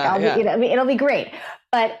 it'll be great.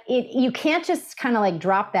 But you can't just kind of like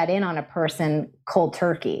drop that in on a person cold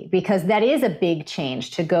turkey, because that is a big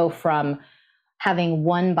change to go from having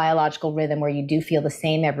one biological rhythm where you do feel the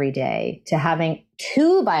same every day to having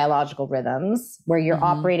two biological rhythms where you're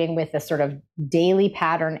operating with a sort of daily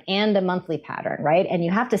pattern and a monthly pattern, right? And you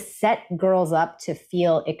have to set girls up to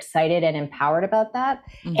feel excited and empowered about that.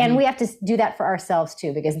 And we have to do that for ourselves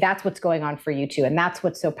too, because that's what's going on for you too. And that's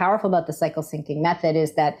what's so powerful about the cycle syncing method,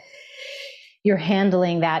 is that you're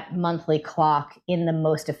handling that monthly clock in the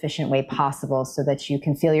most efficient way possible so that you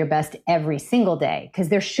can feel your best every single day. Because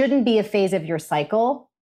there shouldn't be a phase of your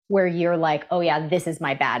cycle where you're like, oh yeah, this is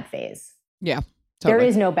my bad phase. Yeah, totally. There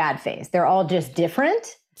is no bad phase. They're all just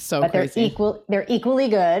different, but crazy. they're equally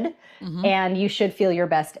good. And you should feel your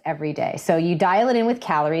best every day. So you dial it in with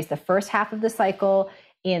calories. The first half of the cycle,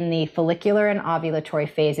 in the follicular and ovulatory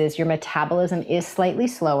phases, your metabolism is slightly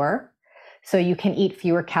slower. So you can eat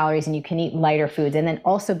fewer calories and you can eat lighter foods. And then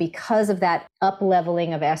also, because of that up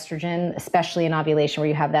leveling of estrogen, especially in ovulation where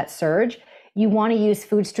you have that surge, you want to use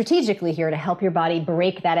food strategically here to help your body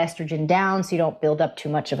break that estrogen down so you don't build up too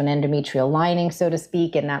much of an endometrial lining, so to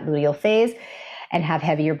speak, in that luteal phase and have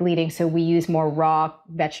heavier bleeding. So we use more raw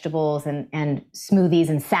vegetables and smoothies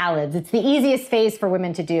and salads. It's the easiest phase for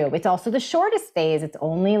women to do. It's also the shortest phase. It's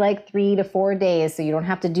only like 3 to 4 days, so you don't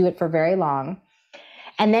have to do it for very long.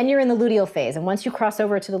 And then you're in the luteal phase. And once you cross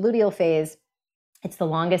over to the luteal phase, it's the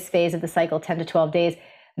longest phase of the cycle, 10 to 12 days.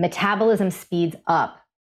 Metabolism speeds up.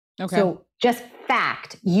 Okay. So just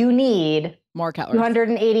fact, you need more calories,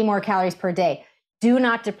 280 more calories per day. Do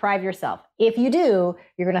not deprive yourself. If you do,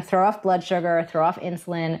 you're going to throw off blood sugar, throw off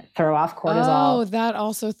insulin, throw off cortisol. Oh, that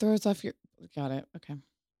also throws off your, got it. Okay.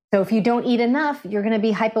 So if you don't eat enough, you're going to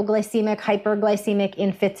be hypoglycemic, hyperglycemic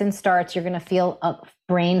in fits and starts. You're going to feel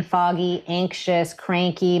brain foggy, anxious,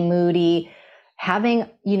 cranky, moody. Having,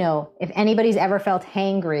 if anybody's ever felt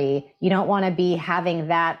hangry, you don't want to be having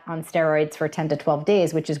that on steroids for 10 to 12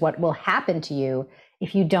 days, which is what will happen to you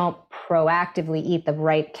if you don't proactively eat the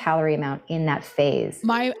right calorie amount in that phase.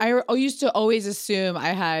 I used to always assume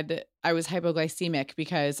I was hypoglycemic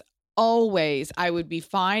because always I would be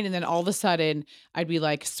fine. And then all of a sudden I'd be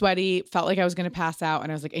like sweaty, felt like I was going to pass out.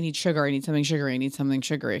 And I was like, I need sugar. I need something sugary. I need something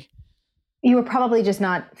sugary. You were probably just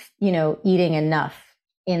not, eating enough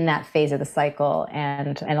in that phase of the cycle.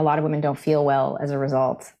 And a lot of women don't feel well as a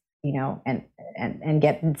result, and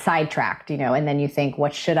get sidetracked, and then you think,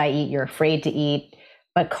 what should I eat? You're afraid to eat.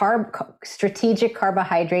 But strategic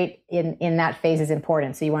carbohydrate in that phase is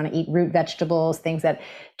important. So you want to eat root vegetables, things that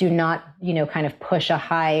do not, kind of push a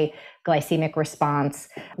high glycemic response,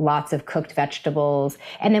 lots of cooked vegetables.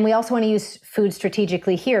 And then we also want to use food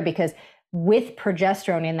strategically here, because with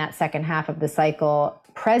progesterone in that second half of the cycle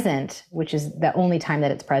present, which is the only time that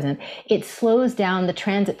it's present, it slows down the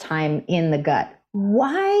transit time in the gut.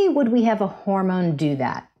 Why would we have a hormone do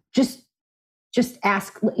that? Just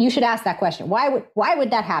ask, you should ask that question. Why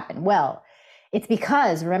would that happen? Well, it's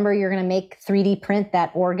because, remember, you're going to make 3D print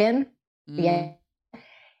that organ. Yeah.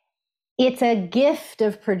 It's a gift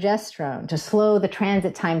of progesterone to slow the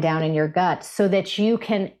transit time down in your gut so that you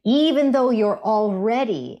can, even though you're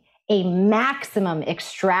already a maximum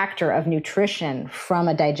extractor of nutrition from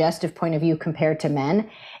a digestive point of view compared to men,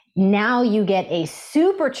 now you get a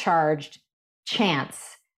supercharged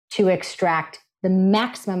chance to extract the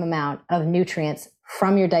maximum amount of nutrients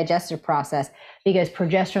from your digestive process, because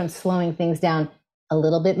progesterone's slowing things down a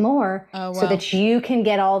little bit more so that you can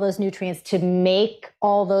get all those nutrients to make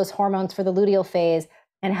all those hormones for the luteal phase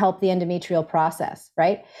and help the endometrial process,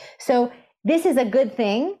 right? So this is a good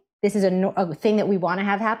thing. This is a thing that we want to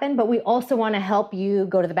have happen, but we also want to help you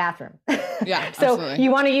go to the bathroom. Yeah, so absolutely.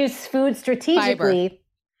 You want to use food strategically.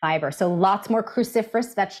 Fiber. So lots more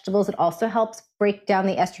cruciferous vegetables. It also helps break down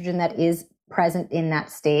the estrogen that is present in that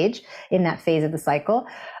stage, in that phase of the cycle.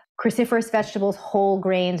 Cruciferous vegetables, whole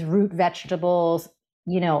grains, root vegetables,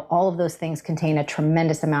 all of those things contain a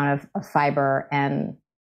tremendous amount of fiber and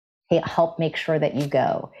help make sure that you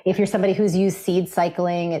go. If you're somebody who's used seed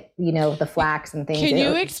cycling, the flax and things. Can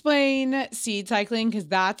you explain seed cycling? Because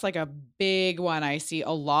that's like a big one I see a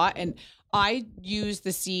lot. And I use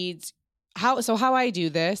the seeds. How I do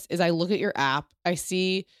this is I look at your app. I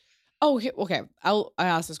see, okay. I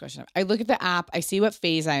ask this question. I look at the app. I see what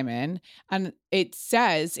phase I'm in. And it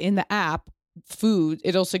says in the app, food.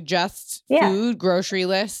 It'll suggest food, grocery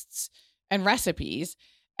lists, and recipes.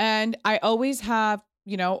 And I always have,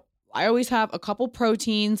 a couple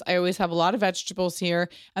proteins. I always have a lot of vegetables here.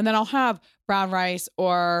 And then I'll have brown rice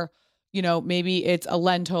or, maybe it's a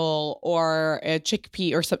lentil or a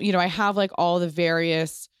chickpea or something. I have like all the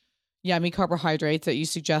various, yummy carbohydrates that you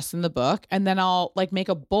suggest in the book. And then I'll like make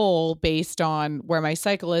a bowl based on where my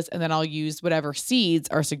cycle is. And then I'll use whatever seeds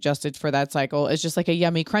are suggested for that cycle. It's just like a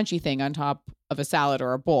yummy, crunchy thing on top of a salad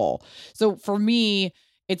or a bowl. So for me,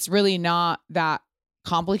 it's really not that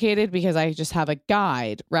complicated because I just have a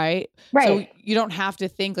guide, right? Right. So you don't have to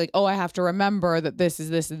think like, oh, I have to remember that this is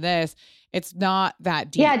this and this. It's not that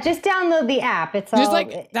deep. Yeah, just download the app. It's just all,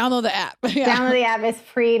 like download the app. Yeah. Download the app. It's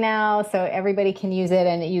free now, so everybody can use it,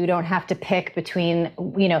 and you don't have to pick between.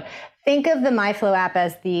 Think of the MyFlow app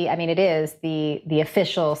as it is the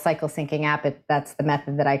official cycle syncing app. That's the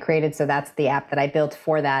method that I created, so that's the app that I built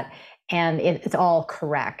for that, and it's all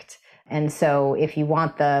correct. And so, if you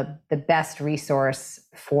want the best resource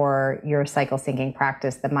for your cycle syncing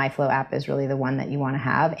practice, the MyFlow app is really the one that you want to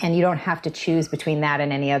have, and you don't have to choose between that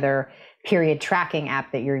and any other period tracking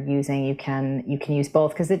app that you're using. You can use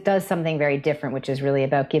both because it does something very different, which is really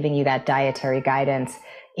about giving you that dietary guidance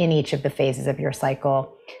in each of the phases of your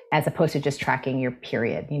cycle, as opposed to just tracking your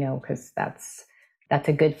period, because that's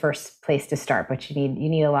a good first place to start, but you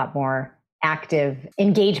need a lot more active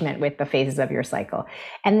engagement with the phases of your cycle.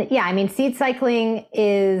 And seed cycling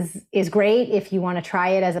is great if you want to try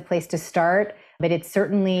it as a place to start, but it's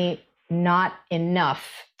certainly not enough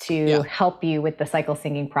to help you with the cycle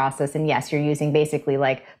syncing process. And yes, you're using basically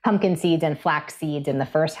like pumpkin seeds and flax seeds in the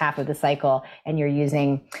first half of the cycle, and you're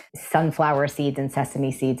using sunflower seeds and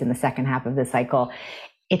sesame seeds in the second half of the cycle.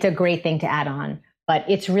 It's a great thing to add on, but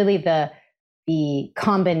it's really the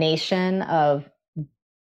combination of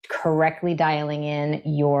correctly dialing in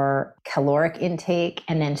your caloric intake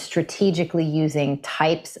and then strategically using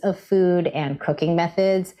types of food and cooking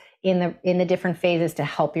methods in the different phases to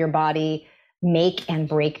help your body make and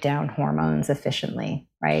break down hormones efficiently,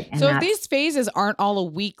 right? And so if these phases aren't all a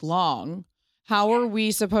week long, how are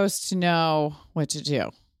we supposed to know what to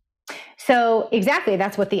do? So exactly,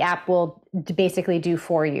 that's what the app will basically do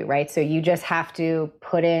for you, right? So you just have to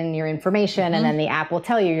put in your information, and then the app will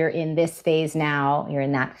tell you you're in this phase now, you're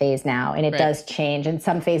in that phase now, and it does change. And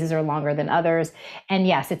some phases are longer than others. And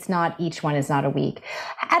yes, each one is not a week.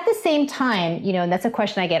 At the same time, and that's a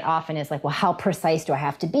question I get often is like, well, how precise do I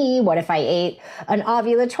have to be? What if I ate an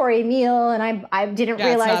ovulatory meal and I didn't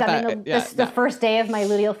realize I'm in the first day of my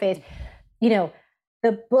luteal phase?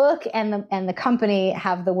 The book and the company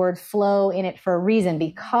have the word flow in it for a reason,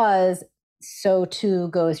 because so too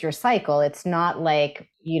goes your cycle. It's not like,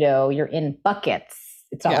 you're in buckets.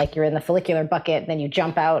 It's not like you're in the follicular bucket, then you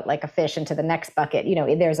jump out like a fish into the next bucket.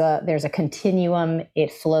 There's a continuum.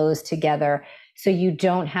 It flows together. So you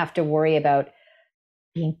don't have to worry about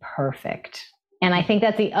being perfect. And I think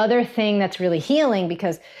that's the other thing that's really healing,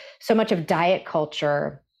 because so much of diet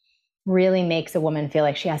culture really makes a woman feel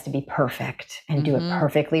like she has to be perfect and do it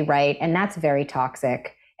perfectly right. And that's very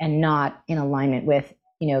toxic and not in alignment with,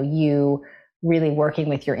 you really working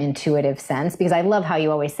with your intuitive sense. Because I love how you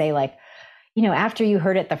always say, like, after you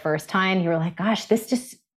heard it the first time, you were like, gosh, this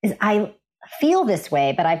just is, I feel this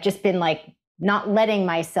way, but I've just been like not letting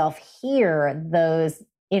myself hear the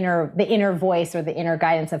inner voice or the inner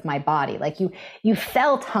guidance of my body. Like you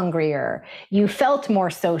felt hungrier, you felt more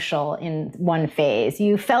social in one phase,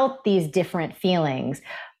 you felt these different feelings,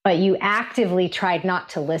 but you actively tried not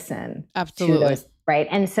to listen. Absolutely. To those, right?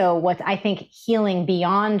 And so what I think healing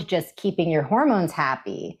beyond just keeping your hormones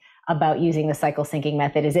happy about using the cycle syncing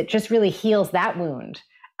method is it just really heals that wound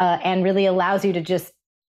and really allows you to just,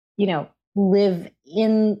 live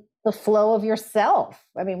in the flow of yourself.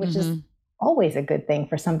 Which is always a good thing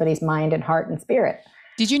for somebody's mind and heart and spirit.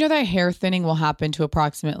 Did you know that hair thinning will happen to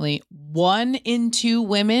approximately 1 in 2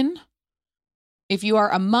 women? If you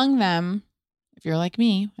are among them, if you're like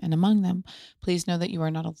me and among them, please know that you are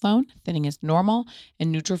not alone. Thinning is normal,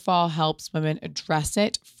 and Nutrafol helps women address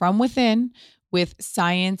it from within with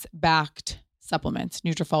science-backed supplements.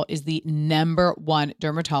 Nutrafol is the #1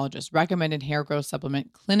 dermatologist recommended hair growth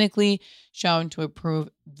supplement, clinically shown to improve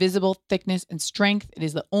visible thickness and strength. It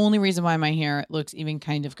is the only reason why my hair looks even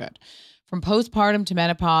kind of good. From postpartum to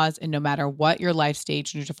menopause, and no matter what your life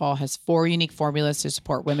stage, Nutrafol has 4 unique formulas to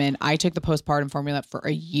support women. I took the postpartum formula for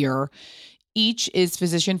a year. Each is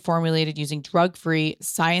physician formulated using drug-free,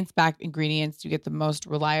 science-backed ingredients to get the most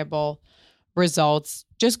reliable results.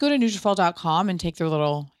 Just go to Nutrafol.com and take their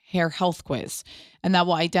little hair health quiz, and that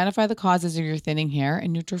will identify the causes of your thinning hair,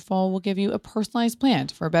 and Nutrafol will give you a personalized plan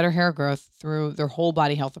for better hair growth through their whole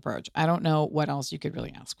body health approach. I don't know what else you could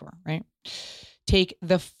really ask for, right? Take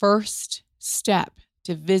the first step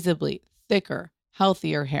to visibly thicker,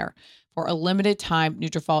 healthier hair. For a limited time,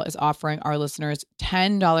 Nutrafol is offering our listeners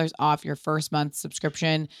 $10 off your first month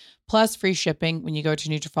subscription, plus free shipping when you go to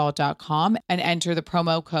Nutrafol.com and enter the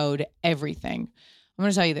promo code EVERYTHING. I'm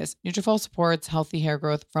going to tell you this. Nutrafol supports healthy hair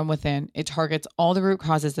growth from within. It targets all the root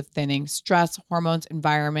causes of thinning: stress, hormones,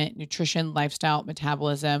 environment, nutrition, lifestyle,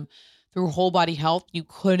 metabolism. Through whole body health, you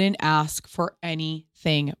couldn't ask for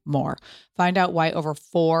anything more. Find out why over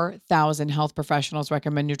 4,000 health professionals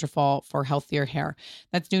recommend Nutrafol for healthier hair.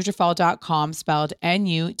 That's Nutrafol.com, spelled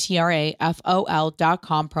Nutrafol.com,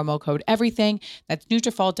 promo code everything. That's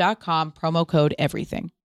Nutrafol.com, promo code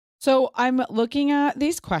everything. So I'm looking at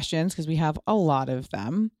these questions because we have a lot of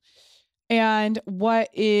them. And what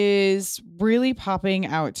is really popping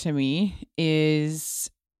out to me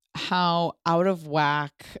is how out of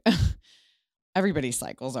whack everybody's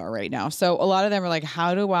cycles are right now. So a lot of them are like,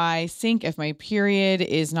 how do I sync if my period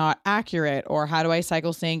is not accurate? Or how do I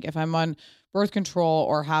cycle sync if I'm on birth control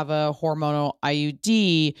or have a hormonal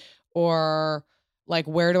IUD? Or like,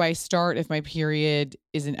 where do I start if my period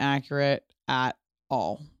isn't accurate at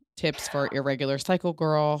all? Tips for irregular cycle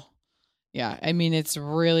girl. Yeah. I mean, it's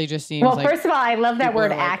really just seems well, like. First of all, I love that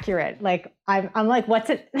word accurate. Like I'm like,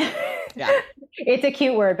 what's it? Yeah. It's a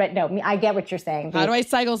cute word, but no, I get what you're saying. How do I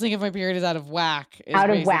cycle sync if my period is out of whack?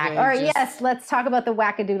 Out of whack. All right. Yes. Let's talk about the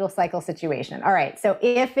wackadoodle cycle situation. All right. So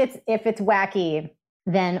if it's wacky,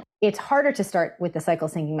 then it's harder to start with the cycle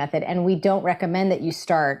syncing method. And we don't recommend that you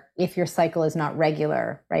start if your cycle is not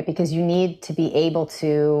regular, right? Because you need to be able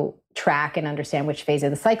to track and understand which phase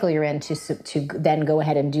of the cycle you're in to then go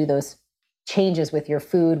ahead and do those changes with your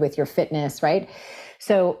food, with your fitness, right?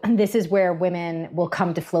 So this is where women will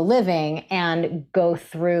come to Flow Living and go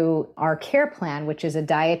through our care plan, which is a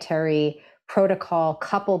dietary protocol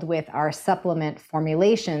coupled with our supplement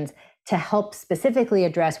formulations to help specifically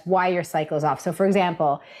address why your cycle is off. So for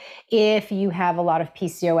example, if you have a lot of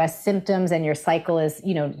PCOS symptoms and your cycle is,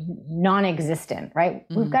 non-existent, right?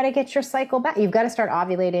 Mm-hmm. We've got to get your cycle back. You've got to start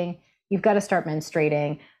ovulating. You've got to start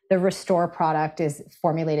menstruating. The Restore product is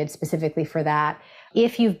formulated specifically for that.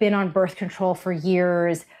 If you've been on birth control for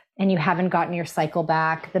years and you haven't gotten your cycle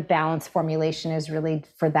back, the Balance formulation is really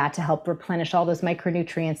for that, to help replenish all those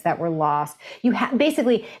micronutrients that were lost.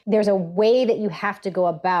 Basically, there's a way that you have to go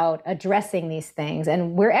about addressing these things.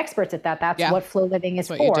 And we're experts at that. That's what Flow Living is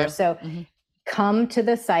for. So come to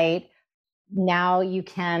the site. Now you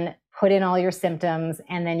can put in all your symptoms,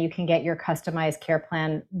 and then you can get your customized care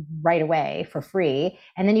plan right away for free.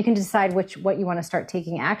 And then you can decide what you want to start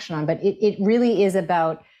taking action on. But it really is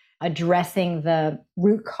about addressing the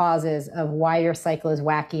root causes of why your cycle is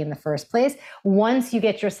wacky in the first place. Once you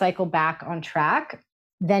get your cycle back on track,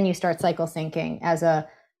 then you start cycle syncing as a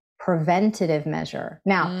preventative measure.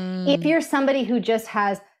 Now, if you're somebody who just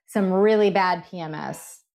has some really bad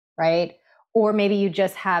PMS, right? Or maybe you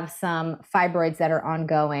just have some fibroids that are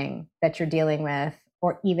ongoing that you're dealing with,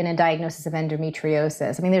 or even a diagnosis of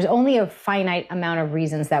endometriosis. I mean, there's only a finite amount of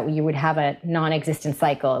reasons that you would have a non-existent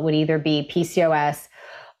cycle. It would either be PCOS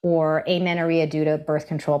or amenorrhea due to birth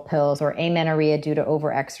control pills, or amenorrhea due to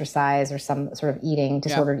overexercise or some sort of eating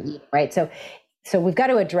disorder to eat, right? So we've got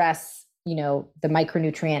to address, the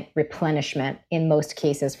micronutrient replenishment in most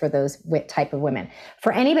cases for those type of women.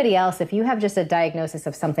 For anybody else, if you have just a diagnosis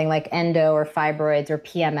of something like endo or fibroids or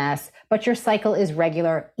PMS, but your cycle is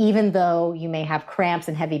regular, even though you may have cramps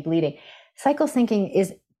and heavy bleeding, cycle syncing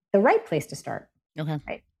is the right place to start. Okay.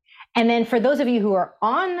 Right. And then for those of you who are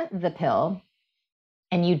on the pill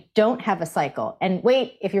and you don't have a cycle, and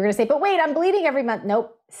if you're going to say, but wait, I'm bleeding every month.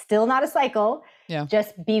 Nope, still not a cycle. Yeah.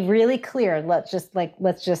 Just be really clear. Let's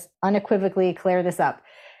just unequivocally clear this up.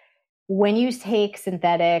 When you take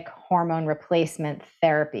synthetic hormone replacement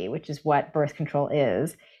therapy, which is what birth control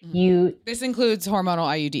is, This includes hormonal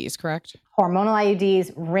IUDs, correct? Hormonal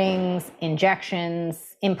IUDs, rings,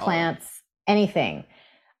 injections, implants, anything.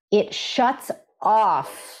 It shuts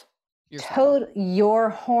off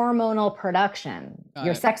your hormonal production,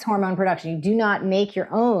 your sex hormone production. You do not make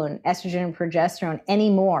your own estrogen and progesterone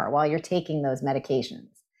anymore while you're taking those medications.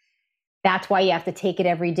 That's why you have to take it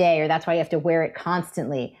every day, or that's why you have to wear it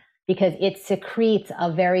constantly, because it secretes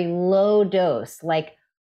a very low dose. Like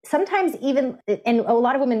sometimes even, and a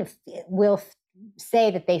lot of women will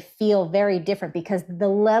say that they feel very different because the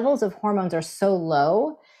levels of hormones are so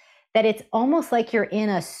low that it's almost like you're in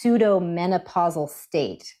a pseudo menopausal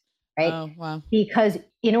state. Right? Oh, wow. Because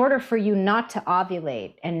in order for you not to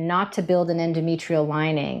ovulate and not to build an endometrial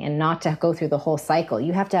lining and not to go through the whole cycle,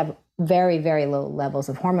 you have to have very, very low levels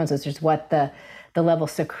of hormones, which is what the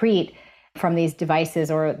levels secrete from these devices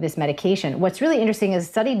or this medication. What's really interesting is a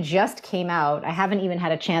study just came out. I haven't even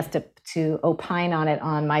had a chance to opine on it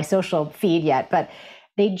on my social feed yet, but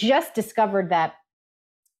they just discovered that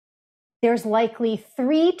there's likely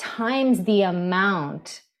 3 times the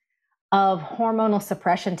amount of hormonal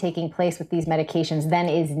suppression taking place with these medications than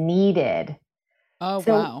is needed Oh,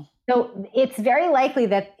 wow. So it's very likely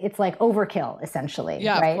that it's like overkill, essentially.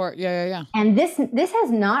 Yeah, right? of course. Yeah. And this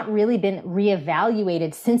has not really been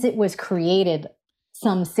reevaluated since it was created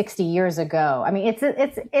some 60 years ago. I mean, it's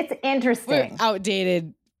interesting.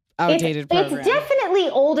 Outdated It's program. definitely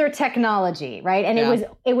older technology, right? And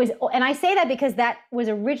it was, and I say that because that was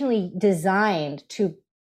originally designed to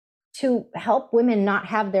help women not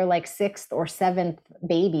have their like sixth or seventh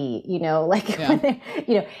baby,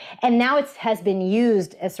 and now it has been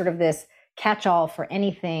used as sort of this catch-all for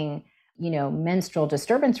anything, menstrual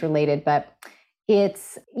disturbance related, but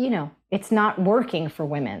it's not working for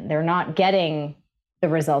women. They're not getting the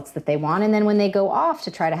results that they want. And then when they go off to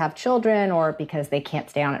try to have children, or because they can't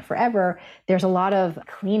stay on it forever, there's a lot of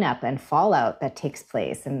cleanup and fallout that takes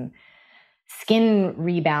place, and skin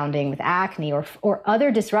rebounding with acne or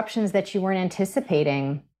other disruptions that you weren't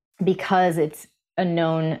anticipating, because it's a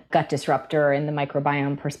known gut disruptor in the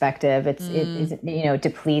microbiome perspective. It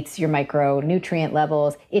depletes your micronutrient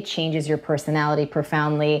levels. It changes your personality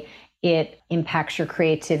profoundly. It impacts your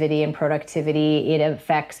creativity and productivity. It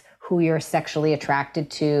affects who you're sexually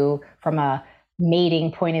attracted to from a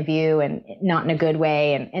mating point of view, and not in a good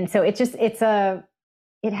way. And so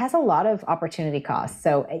it has a lot of opportunity costs.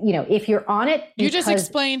 So, if you're on it, you just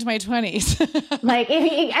explained my 20s.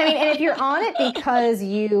 If you're on it because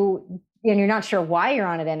you're not sure why you're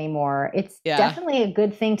on it anymore, it's definitely a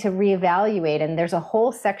good thing to reevaluate. And there's a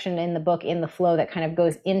whole section in the book, In the Flow, that kind of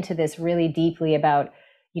goes into this really deeply about,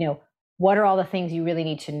 what are all the things you really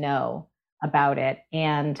need to know about it.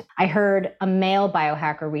 And I heard a male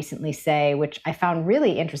biohacker recently say, which I found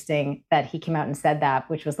really interesting, that he came out and said that,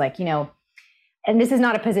 which was like, and this is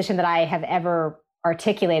not a position that I have ever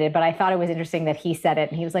articulated, but I thought it was interesting that he said it.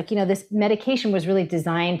 And he was like, this medication was really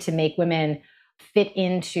designed to make women fit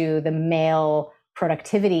into the male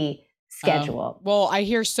productivity schedule. Well, I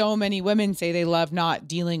hear so many women say they love not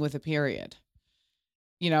dealing with a period.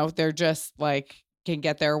 They're just like, can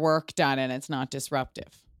get their work done and it's not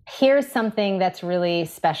disruptive. Here's something that's really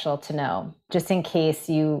special to know, just in case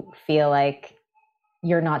you feel like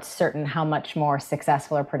you're not certain how much more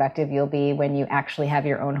successful or productive you'll be when you actually have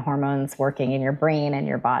your own hormones working in your brain and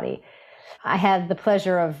your body. I had the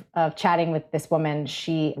pleasure of chatting with this woman.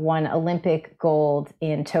 She won Olympic gold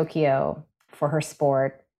in Tokyo for her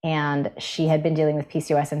sport. And she had been dealing with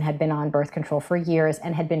PCOS and had been on birth control for years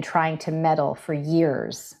and had been trying to medal for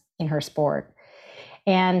years in her sport.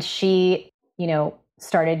 And she,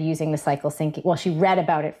 started using the cycle syncing. Well, she read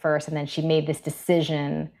about it first, and then she made this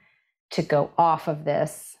decision to go off of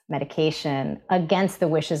this medication against the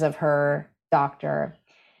wishes of her doctor.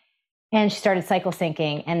 And she started cycle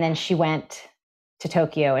syncing. And then she went to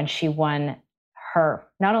Tokyo and she won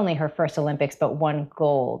not only her first Olympics, but won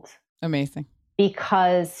gold. Amazing.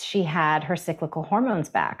 Because she had her cyclical hormones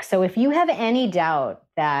back. So if you have any doubt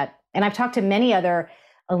that, and I've talked to many other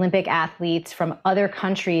Olympic athletes from other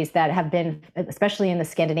countries that have been, especially in the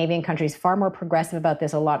Scandinavian countries, far more progressive about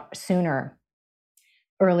this a lot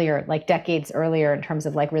earlier, like decades earlier, in terms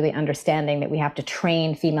of like really understanding that we have to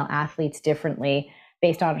train female athletes differently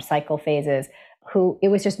based on cycle phases, who it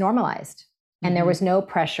was just normalized. And there was no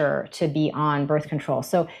pressure to be on birth control.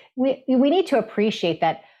 So we need to appreciate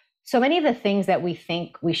that so many of the things that we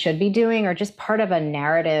think we should be doing are just part of a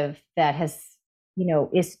narrative that has,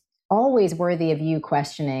 is always worthy of you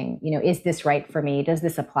questioning, is this right for me? Does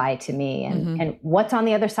this apply to me? And what's on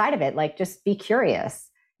the other side of it? Like, just be curious.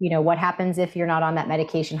 What happens if you're not on that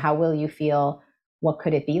medication? How will you feel? What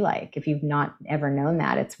could it be like? If you've not ever known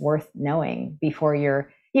that, it's worth knowing before you're,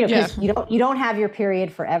 because you don't have your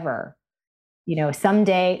period forever.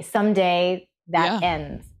 Someday that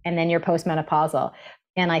ends, and then you're postmenopausal.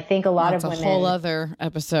 And I think a lot of women, a whole other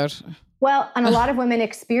episode. Well, and a lot of women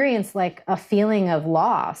experience like a feeling of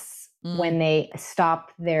loss when they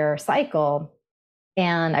stop their cycle.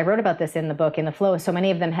 And I wrote about this in the book, In the Flow. So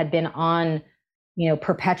many of them had been on,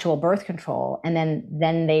 perpetual birth control. And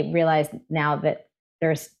then they realized now that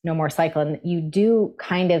there's no more cycle. And you do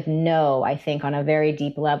kind of know, I think, on a very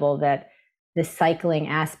deep level, that the cycling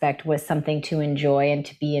aspect was something to enjoy and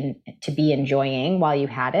to be enjoying while you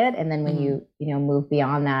had it. And then when you move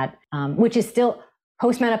beyond that, which is still,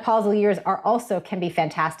 postmenopausal years can be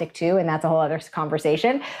fantastic too. And that's a whole other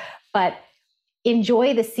conversation, but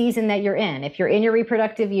enjoy the season that you're in. If you're in your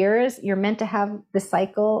reproductive years, you're meant to have the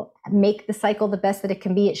cycle, make the cycle the best that it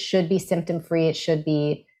can be. It should be symptom-free. It should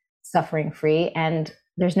be suffering-free. And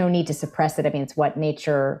there's no need to suppress it. I mean, it's what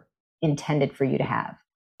nature intended for you to have.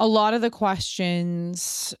 A lot of the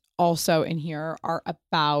questions also in here are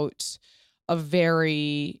about a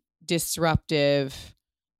very disruptive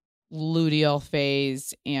luteal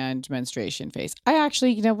phase and menstruation phase. I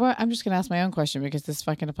actually, you know what? I'm just going to ask my own question because this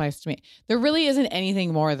fucking applies to me. There really isn't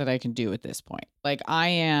anything more that I can do at this point. Like I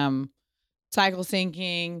am cycle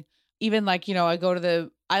syncing, even like, you know,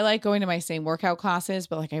 I like going to my same workout classes,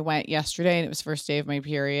 but like I went yesterday and it was first day of my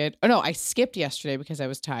period. Oh no, I skipped yesterday because I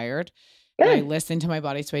was tired. Good. And I listened to my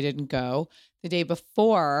body, so I didn't go. The day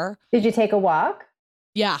before. Did you take a walk?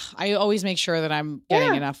 Yeah, I always make sure that I'm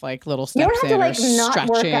getting enough like little You steps don't have to in or not work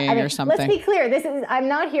out. stretching or something. Let's be clear. I'm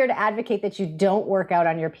not here to advocate that you don't work out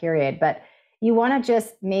on your period, but you want to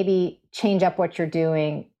just maybe change up what you're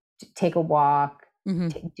doing, take a walk,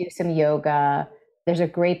 do some yoga. There's a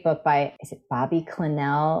great book by, is it Bobby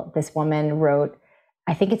Clennell? This woman wrote,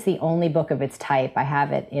 I think it's the only book of its type. I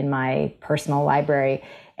have it in my personal library,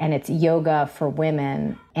 and it's yoga for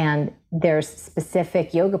women. And there's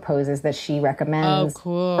specific yoga poses that she recommends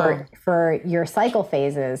for your cycle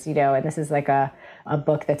phases, you know, and this is like a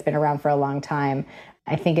book that's been around for a long time.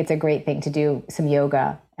 I think it's a great thing to do some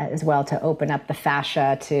yoga as well to open up the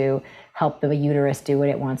fascia to help the uterus do what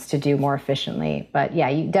it wants to do more efficiently. But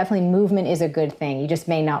yeah, definitely movement is a good thing. You just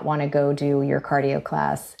may not want to go do your cardio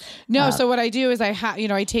class. No. So what I do is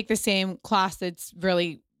I take the same class that's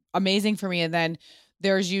really amazing for me. And then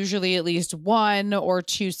there's usually at least 1 or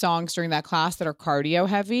 2 songs during that class that are cardio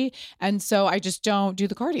heavy. And so I just don't do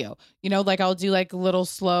the cardio, you know, like I'll do like little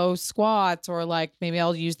slow squats, or like maybe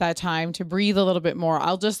I'll use that time to breathe a little bit more.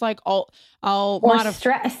 I'll just like, I'll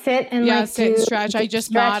modify, sit and stretch. I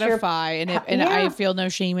just modify and I feel no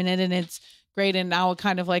shame in it. And it's great. And now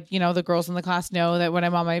kind of like, you know, the girls in the class know that when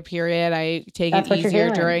I'm on my period, I take it easier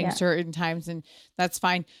during certain times, and that's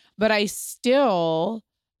fine. But I still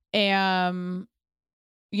am,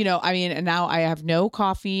 you know, I mean, and now I have no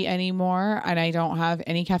coffee anymore, and I don't have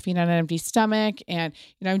any caffeine on an empty stomach. And,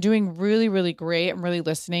 you know, I'm doing really, really great. I'm really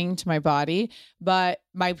listening to my body. But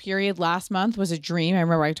my period last month was a dream. I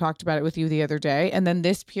remember I talked about it with you the other day. And then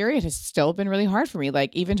this period has still been really hard for me.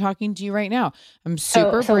 Like even talking to you right now, I'm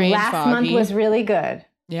super brain foggy. Last month was really good.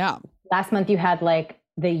 Yeah. Last month you had like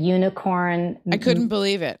the unicorn. I couldn't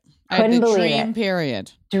believe it. I had the dream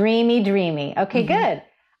period. Dreamy. Okay, good.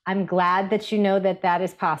 I'm glad that you know that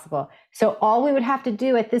is possible. So all we would have to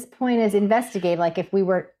do at this point is investigate. Like if we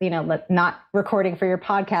were, you know, not recording for your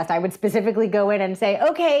podcast, I would specifically go in and say,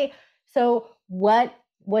 okay, so what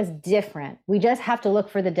was different? We just have to look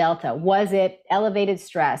for the delta. Was it elevated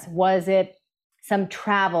stress? Was it some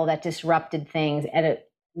travel that disrupted things? And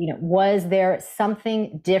was there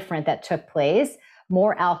something different that took place?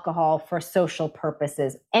 More alcohol for social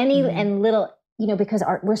purposes? And little, you know, because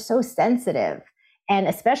we're so sensitive. And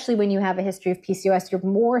especially when you have a history of PCOS, you're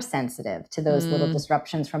more sensitive to those little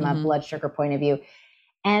disruptions from a blood sugar point of view.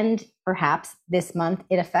 And perhaps this month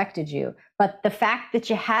it affected you. But the fact that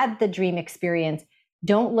you had the dream experience,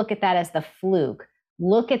 don't look at that as the fluke.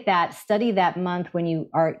 Look at that, study that month when you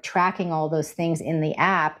are tracking all those things in the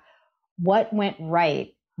app. What went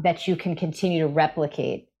right that you can continue to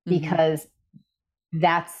replicate? Because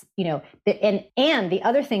that's, you know, and the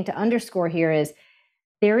other thing to underscore here is,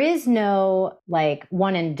 there is no like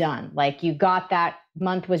one and done. Like you got that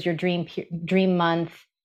month was your dream month,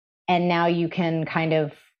 and now you can kind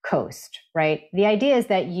of coast, right? The idea is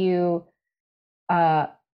that you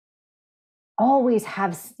always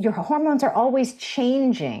have, your hormones are always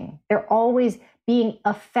changing. They're always being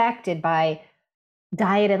affected by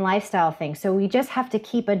diet and lifestyle things. So we just have to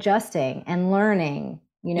keep adjusting and learning,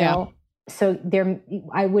 you know? Yeah. So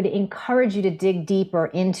I would encourage you to dig deeper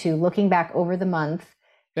into looking back over the month.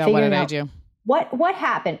 Yeah, what did I do? What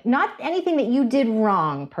happened? Not anything that you did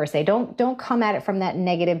wrong per se. Don't come at it from that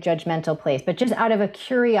negative judgmental place, but just out of a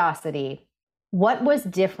curiosity, what was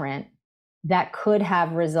different that could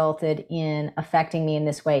have resulted in affecting me in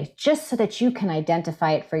this way, just so that you can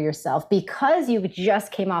identify it for yourself. Because you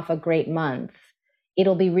just came off a great month,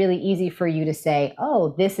 it'll be really easy for you to say,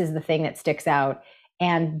 oh, this is the thing that sticks out.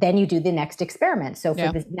 And then you do the next experiment. So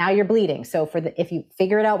for this, now you're bleeding. So if you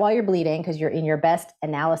figure it out while you're bleeding, because you're in your best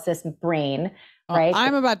analysis brain, right?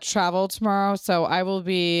 I'm about to travel tomorrow, so I will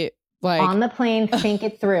be like on the plane, think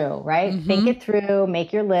it through, right? Think it through,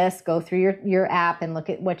 make your list, go through your app and look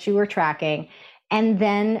at what you were tracking, and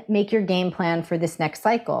then make your game plan for this next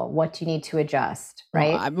cycle. What do you need to adjust,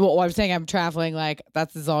 right? I'm saying I'm traveling, like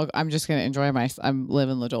that's all. I'm just going to enjoy I'm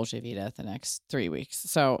living La Dolce Vita the next 3 weeks.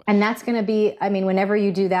 So, and that's going to be, I mean, whenever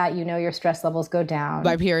you do that, you know, your stress levels go down.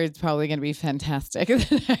 My period's probably going to be fantastic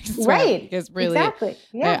the next right? Because really, exactly.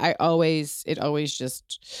 Yeah. it always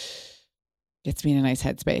just gets me in a nice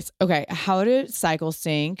headspace. Okay. How to cycle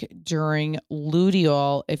sync during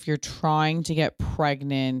luteal if you're trying to get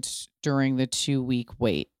pregnant during the 2-week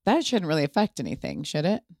wait? That shouldn't really affect anything, should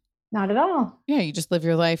it? Not at all. Yeah, you just live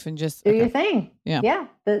your life and just do your thing. Yeah. Yeah.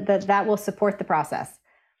 That will support the process.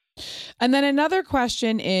 And then another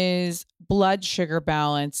question is blood sugar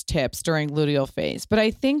balance tips during luteal phase. But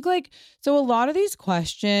I think so a lot of these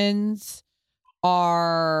questions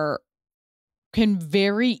can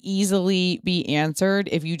very easily be answered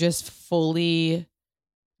if you just fully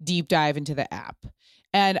deep dive into the app.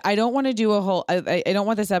 And I don't want to do I don't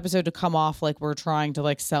want this episode to come off like we're trying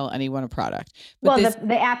to sell anyone a product. But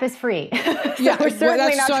the app is free. Yeah, we're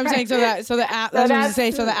certainly not. So I'm saying so the app. That's what I was going to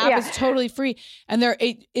say. So the app is totally free, and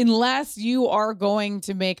unless you are going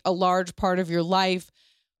to make a large part of your life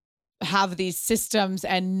have these systems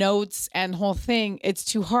and notes and whole thing, it's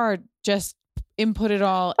too hard. Just input it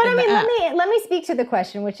all. But let me speak to the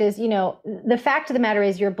question, which is, the fact of the matter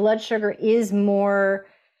is your blood sugar is more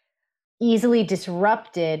easily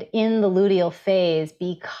disrupted in the luteal phase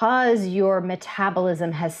because your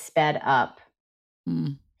metabolism has sped up.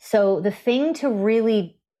 So the thing to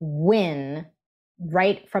really win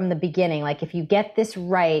right from the beginning, if you get this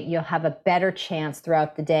right, you'll have a better chance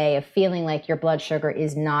throughout the day of feeling like your blood sugar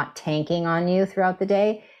is not tanking on you throughout the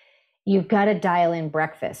day. You've got to dial in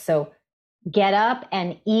breakfast. So get up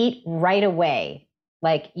and eat right away.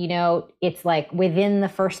 It's within the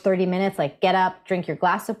first 30 minutes, get up, drink your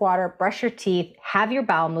glass of water, brush your teeth, have your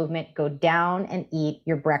bowel movement, go down and eat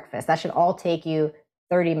your breakfast. That should all take you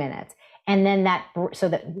 30 minutes. And then that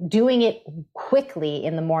doing it quickly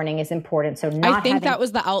in the morning is important. So that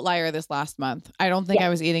was the outlier this last month. I don't think I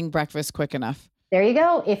was eating breakfast quick enough. There you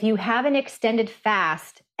go. If you have an extended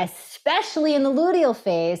fast, especially in the luteal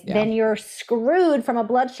phase, then you're screwed from a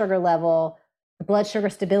blood sugar level, blood sugar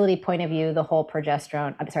stability point of view, the whole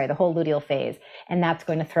luteal phase. And that's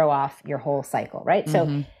going to throw off your whole cycle, right?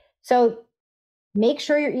 Mm-hmm. So make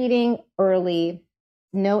sure you're eating early,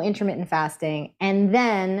 no intermittent fasting, and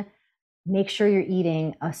then make sure you're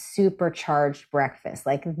eating a supercharged breakfast.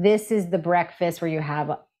 This is the breakfast where you have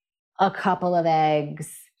a couple of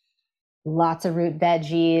eggs, lots of root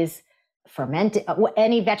veggies, fermented,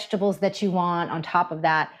 any vegetables that you want on top of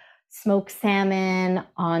that, smoked salmon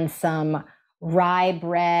on some rye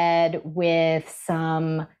bread with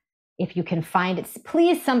some, if you can find it,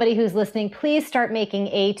 please, somebody who's listening, please start making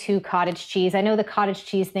A2 cottage cheese. I know the cottage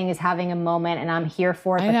cheese thing is having a moment and I'm here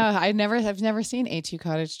for it. I know. I've never seen A2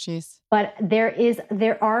 cottage cheese. But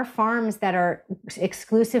there are farms that are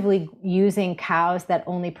exclusively using cows that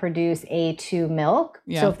only produce A2 milk.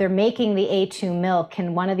 Yeah. So if they're making the A2 milk,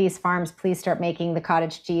 can one of these farms please start making the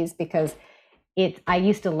cottage cheese? Because I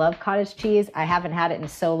used to love cottage cheese. I haven't had it in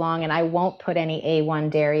so long, and I won't put any A1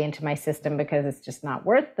 dairy into my system because it's just not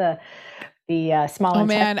worth the small. Oh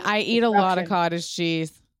man, I eat a lot of cottage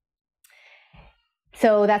cheese.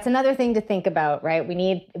 So that's another thing to think about, right? We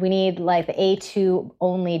need the A2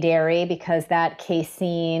 only dairy because that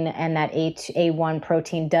casein and that A1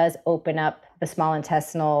 protein does open up the small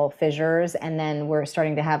intestinal fissures, and then we're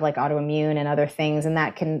starting to have autoimmune and other things, and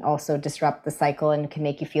that can also disrupt the cycle and can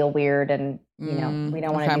make you feel weird, and we don't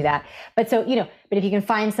want to do that. But but if you can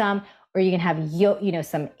find some, or you can have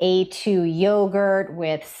some A2 yogurt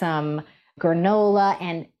with some granola,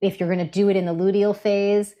 and if you're going to do it in the luteal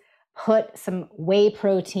phase, put some whey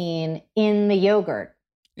protein in the yogurt.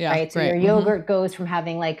 Yeah, right. So your yogurt goes from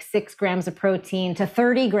having 6 grams of protein to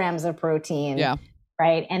 30 grams of protein. Yeah.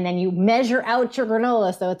 Right. And then you measure out your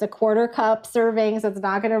granola. So it's a 1/4 cup serving. So it's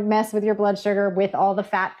not going to mess with your blood sugar with all the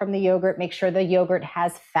fat from the yogurt. Make sure the yogurt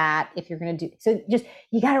has fat if you're going to do. So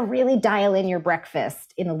you got to really dial in your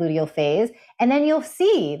breakfast in the luteal phase. And then you'll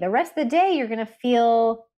see the rest of the day, you're going to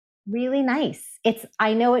feel really nice.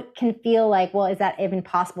 I know it can feel well, is that even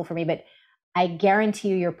possible for me? But I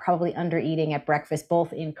guarantee you're probably under eating at breakfast,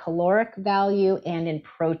 both in caloric value and in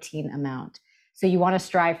protein amount. So you want to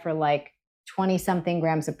strive for 20 something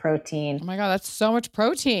grams of protein. Oh my God, that's so much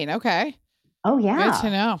protein. Okay. Oh yeah. Good to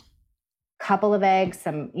know. Couple of eggs,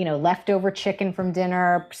 some, leftover chicken from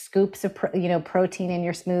dinner, scoops of, protein in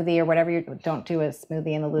your smoothie or whatever. Don't do a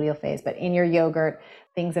smoothie in the luteal phase, but in your yogurt,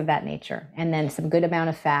 things of that nature. And then some good amount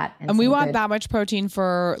of fat. And we want that much protein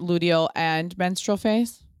for luteal and menstrual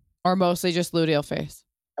phase, or mostly just luteal phase?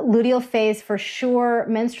 Luteal phase for sure.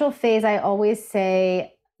 Menstrual phase, I always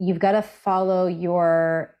say you've got to follow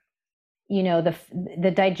your,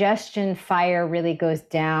 the digestion fire really goes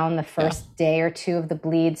down the first day or two of the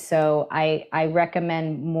bleed. So I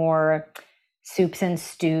recommend more soups and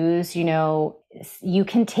stews. You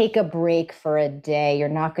can take a break for a day. You're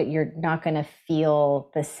not going to feel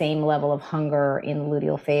the same level of hunger in the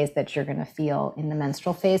luteal phase that you're going to feel in the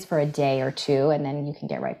menstrual phase for a day or two, and then you can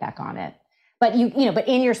get right back on it. But but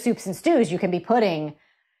in your soups and stews, you can be putting,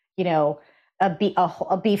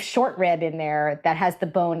 a beef short rib in there that has the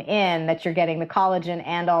bone in, that you're getting the collagen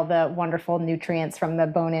and all the wonderful nutrients from the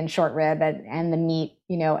bone in short rib and the meat,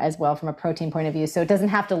 as well from a protein point of view. So it doesn't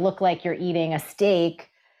have to look like you're eating a steak.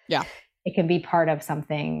 Yeah. It can be part of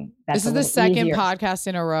something that's This is the second easier. podcast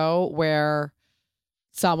in a row where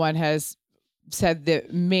someone has said the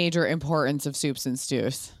major importance of soups and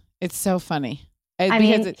stews. It's so funny.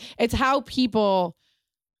 Because it's how people,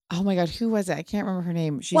 oh my God, who was it? I can't remember her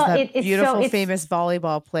name. She's that beautiful, famous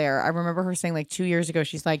volleyball player. I remember her saying like 2 years ago,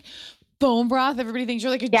 she's like, bone broth. Everybody thinks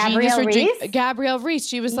you're like a genius. Gabrielle Reese.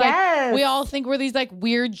 She was like, we all think we're these like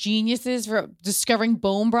weird geniuses for discovering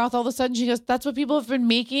bone broth all of a sudden. She goes, that's what people have been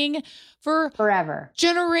making for forever.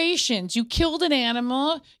 Generations. You killed an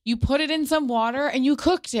animal, you put it in some water and you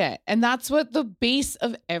cooked it. And that's what the base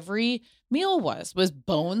of every meal was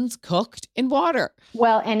bones cooked in water.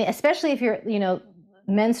 Well, and especially if you're,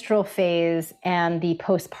 menstrual phase and the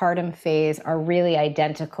postpartum phase are really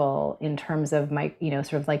identical in terms of my,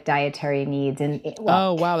 sort of like dietary needs. And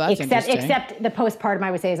oh, wow, that's interesting. Except the postpartum,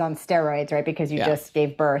 I would say, is on steroids, right? Because you just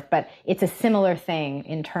gave birth. But it's a similar thing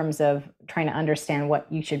in terms of trying to understand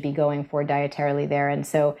what you should be going for dietarily there. And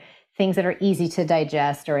so things that are easy to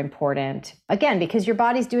digest are important. Again, because your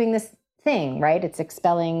body's doing this thing, right? It's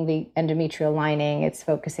expelling the endometrial lining. It's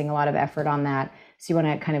focusing a lot of effort on that. So you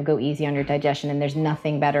want to kind of go easy on your digestion. And there's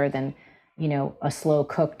nothing better than, a slow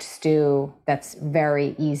cooked stew that's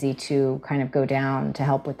very easy to kind of go down to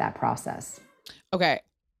help with that process. Okay.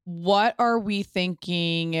 What are we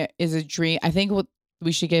thinking is a dream? I think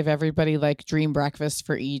we should give everybody like dream breakfast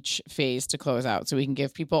for each phase to close out so we can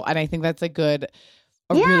give people. And I think that's a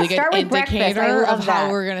really good indicator of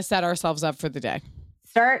how we're going to set ourselves up for the day.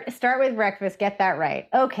 Start with breakfast. Get that right.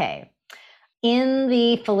 Okay. In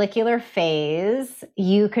the follicular phase,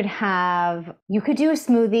 you could do a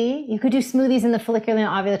smoothie. You could do smoothies in the follicular and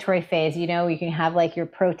ovulatory phase. You can have like your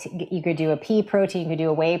protein. You could do a pea protein. You could do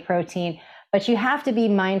a whey protein. But you have to be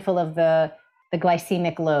mindful of the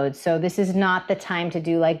glycemic load. So this is not the time to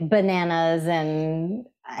do like bananas and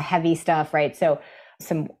heavy stuff, right? So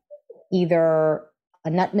either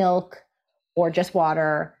a nut milk or just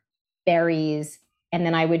water, berries, and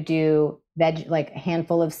then I would do like a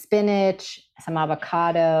handful of spinach, some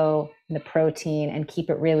avocado, the protein, and keep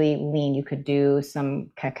it really lean. You could do some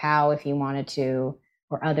cacao if you wanted to,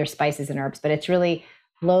 or other spices and herbs, but it's really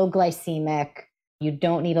low glycemic. You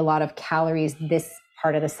don't need a lot of calories this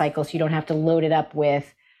part of the cycle, so you don't have to load it up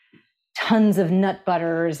with tons of nut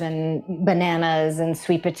butters and bananas and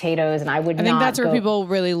sweet potatoes. And I think that's where people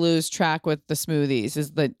really lose track with the smoothies,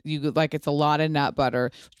 is that it's a lot of nut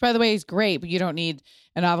butter, which by the way is great, but you don't need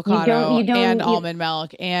an avocado and almond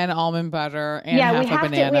milk and almond butter and half a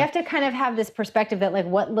banana. We have to kind of have this perspective that like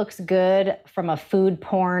what looks good from a food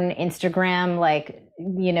porn Instagram,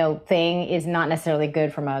 thing is not necessarily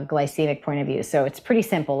good from a glycemic point of view. So it's pretty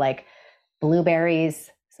simple, like blueberries,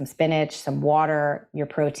 some spinach, some water, your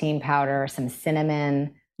protein powder, some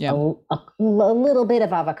cinnamon, a little bit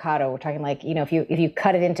of avocado. We're talking like, if you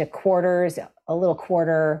cut it into quarters, a little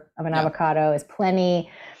quarter of an avocado is plenty.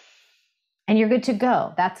 And you're good to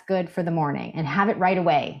go. That's good for the morning. And have it right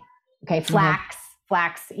away. Okay, flax,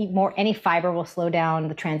 eat more. Any fiber will slow down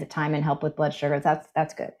the transit time and help with blood sugar.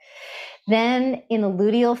 That's good. Then in the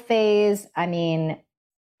luteal phase,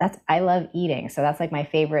 I love eating. So that's like my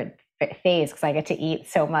favorite phase because I get to eat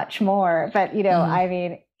so much more. But,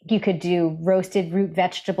 you could do roasted root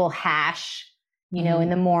vegetable hash, in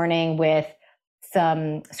the morning with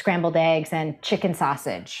some scrambled eggs and chicken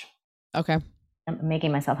sausage. Okay. I'm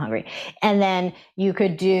making myself hungry. And then you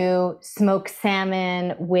could do smoked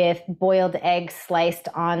salmon with boiled eggs sliced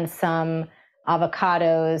on some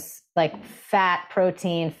avocados, like fat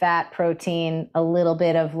protein, a little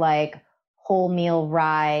bit of like wholemeal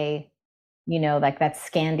rye, like that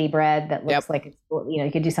Scandi bread that looks like it's, you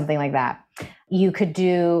could do something like that. You could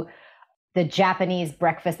do the Japanese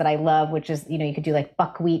breakfast that I love, which is, you could do like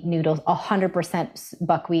buckwheat noodles, 100%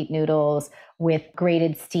 buckwheat noodles with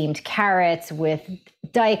grated steamed carrots, with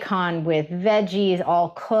daikon, with veggies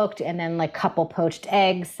all cooked, and then like couple poached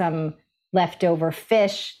eggs, some leftover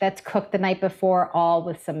fish that's cooked the night before, all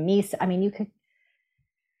with some miso. You could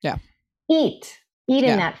eat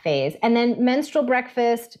in that phase. And then menstrual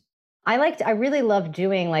breakfast, I really love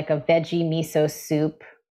doing like a veggie miso soup,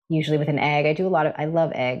 usually with an egg. I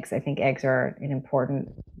love eggs. I think eggs are an important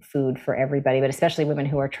food for everybody, but especially women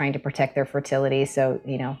who are trying to protect their fertility. So,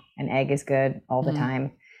 an egg is good all the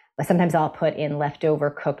time. But sometimes I'll put in leftover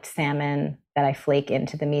cooked salmon that I flake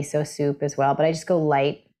into the miso soup as well. But I just go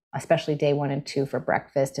light, especially day 1 and 2 for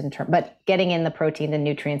breakfast. But getting in the protein, the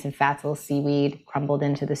nutrients and fats, little seaweed crumbled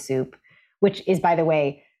into the soup, which is, by the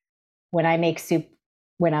way, when I make soup,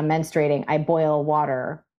 when I'm menstruating, I boil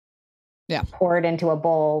water, pour it into a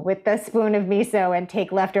bowl with a spoon of miso and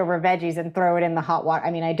take leftover veggies and throw it in the hot water.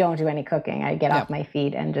 I mean, I don't do any cooking. I get off my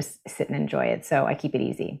feet and just sit and enjoy it. So I keep it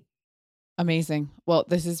easy. Amazing. Well,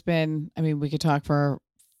 this has been, I mean, we could talk for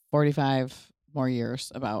 45 more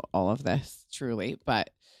years about all of this, truly, but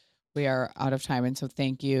we are out of time. And so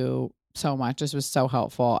thank you so much. This was so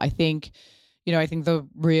helpful. I think the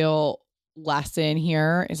real lesson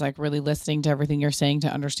here is like really listening to everything you're saying to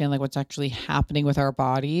understand like what's actually happening with our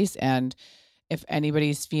bodies. And if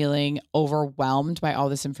anybody's feeling overwhelmed by all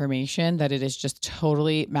this information, that it is just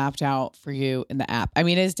totally mapped out for you in the app. I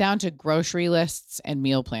mean, it's down to grocery lists and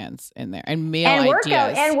meal plans in there and meal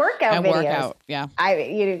ideas. Workout videos. Yeah.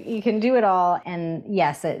 You can do it all. And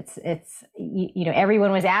yes, it's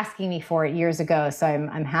everyone was asking me for it years ago. So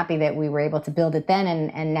I'm happy that we were able to build it then.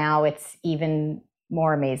 And now it's even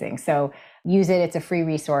more amazing. So use it. It's a free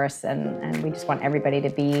resource. And we just want everybody to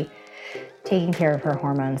be taking care of her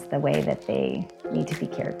hormones the way that they need to be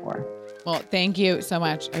cared for. Well, thank you so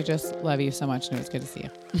much. I just love you so much, and it was good to see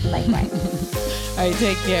you. Likewise. All right,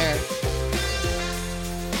 take care.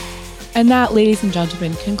 And that, ladies and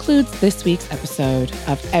gentlemen, concludes this week's episode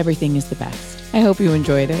of Everything is the Best. I hope you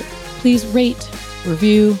enjoyed it. Please rate,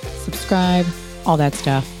 review, subscribe, all that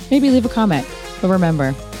stuff. Maybe leave a comment. But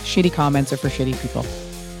remember, shitty comments are for shitty people.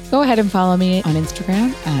 Go ahead and follow me on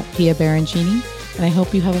Instagram at Pia Barancini. And I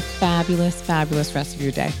hope you have a fabulous, fabulous rest of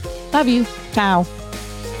your day. Love you. Ciao.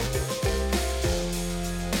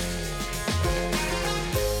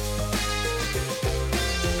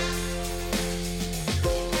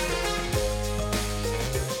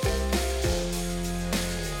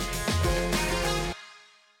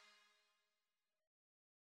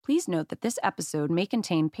 Please note that this episode may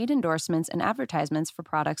contain paid endorsements and advertisements for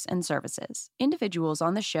products and services. Individuals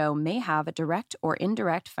on the show may have a direct or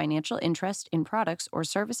indirect financial interest in products or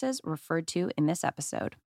services referred to in this episode.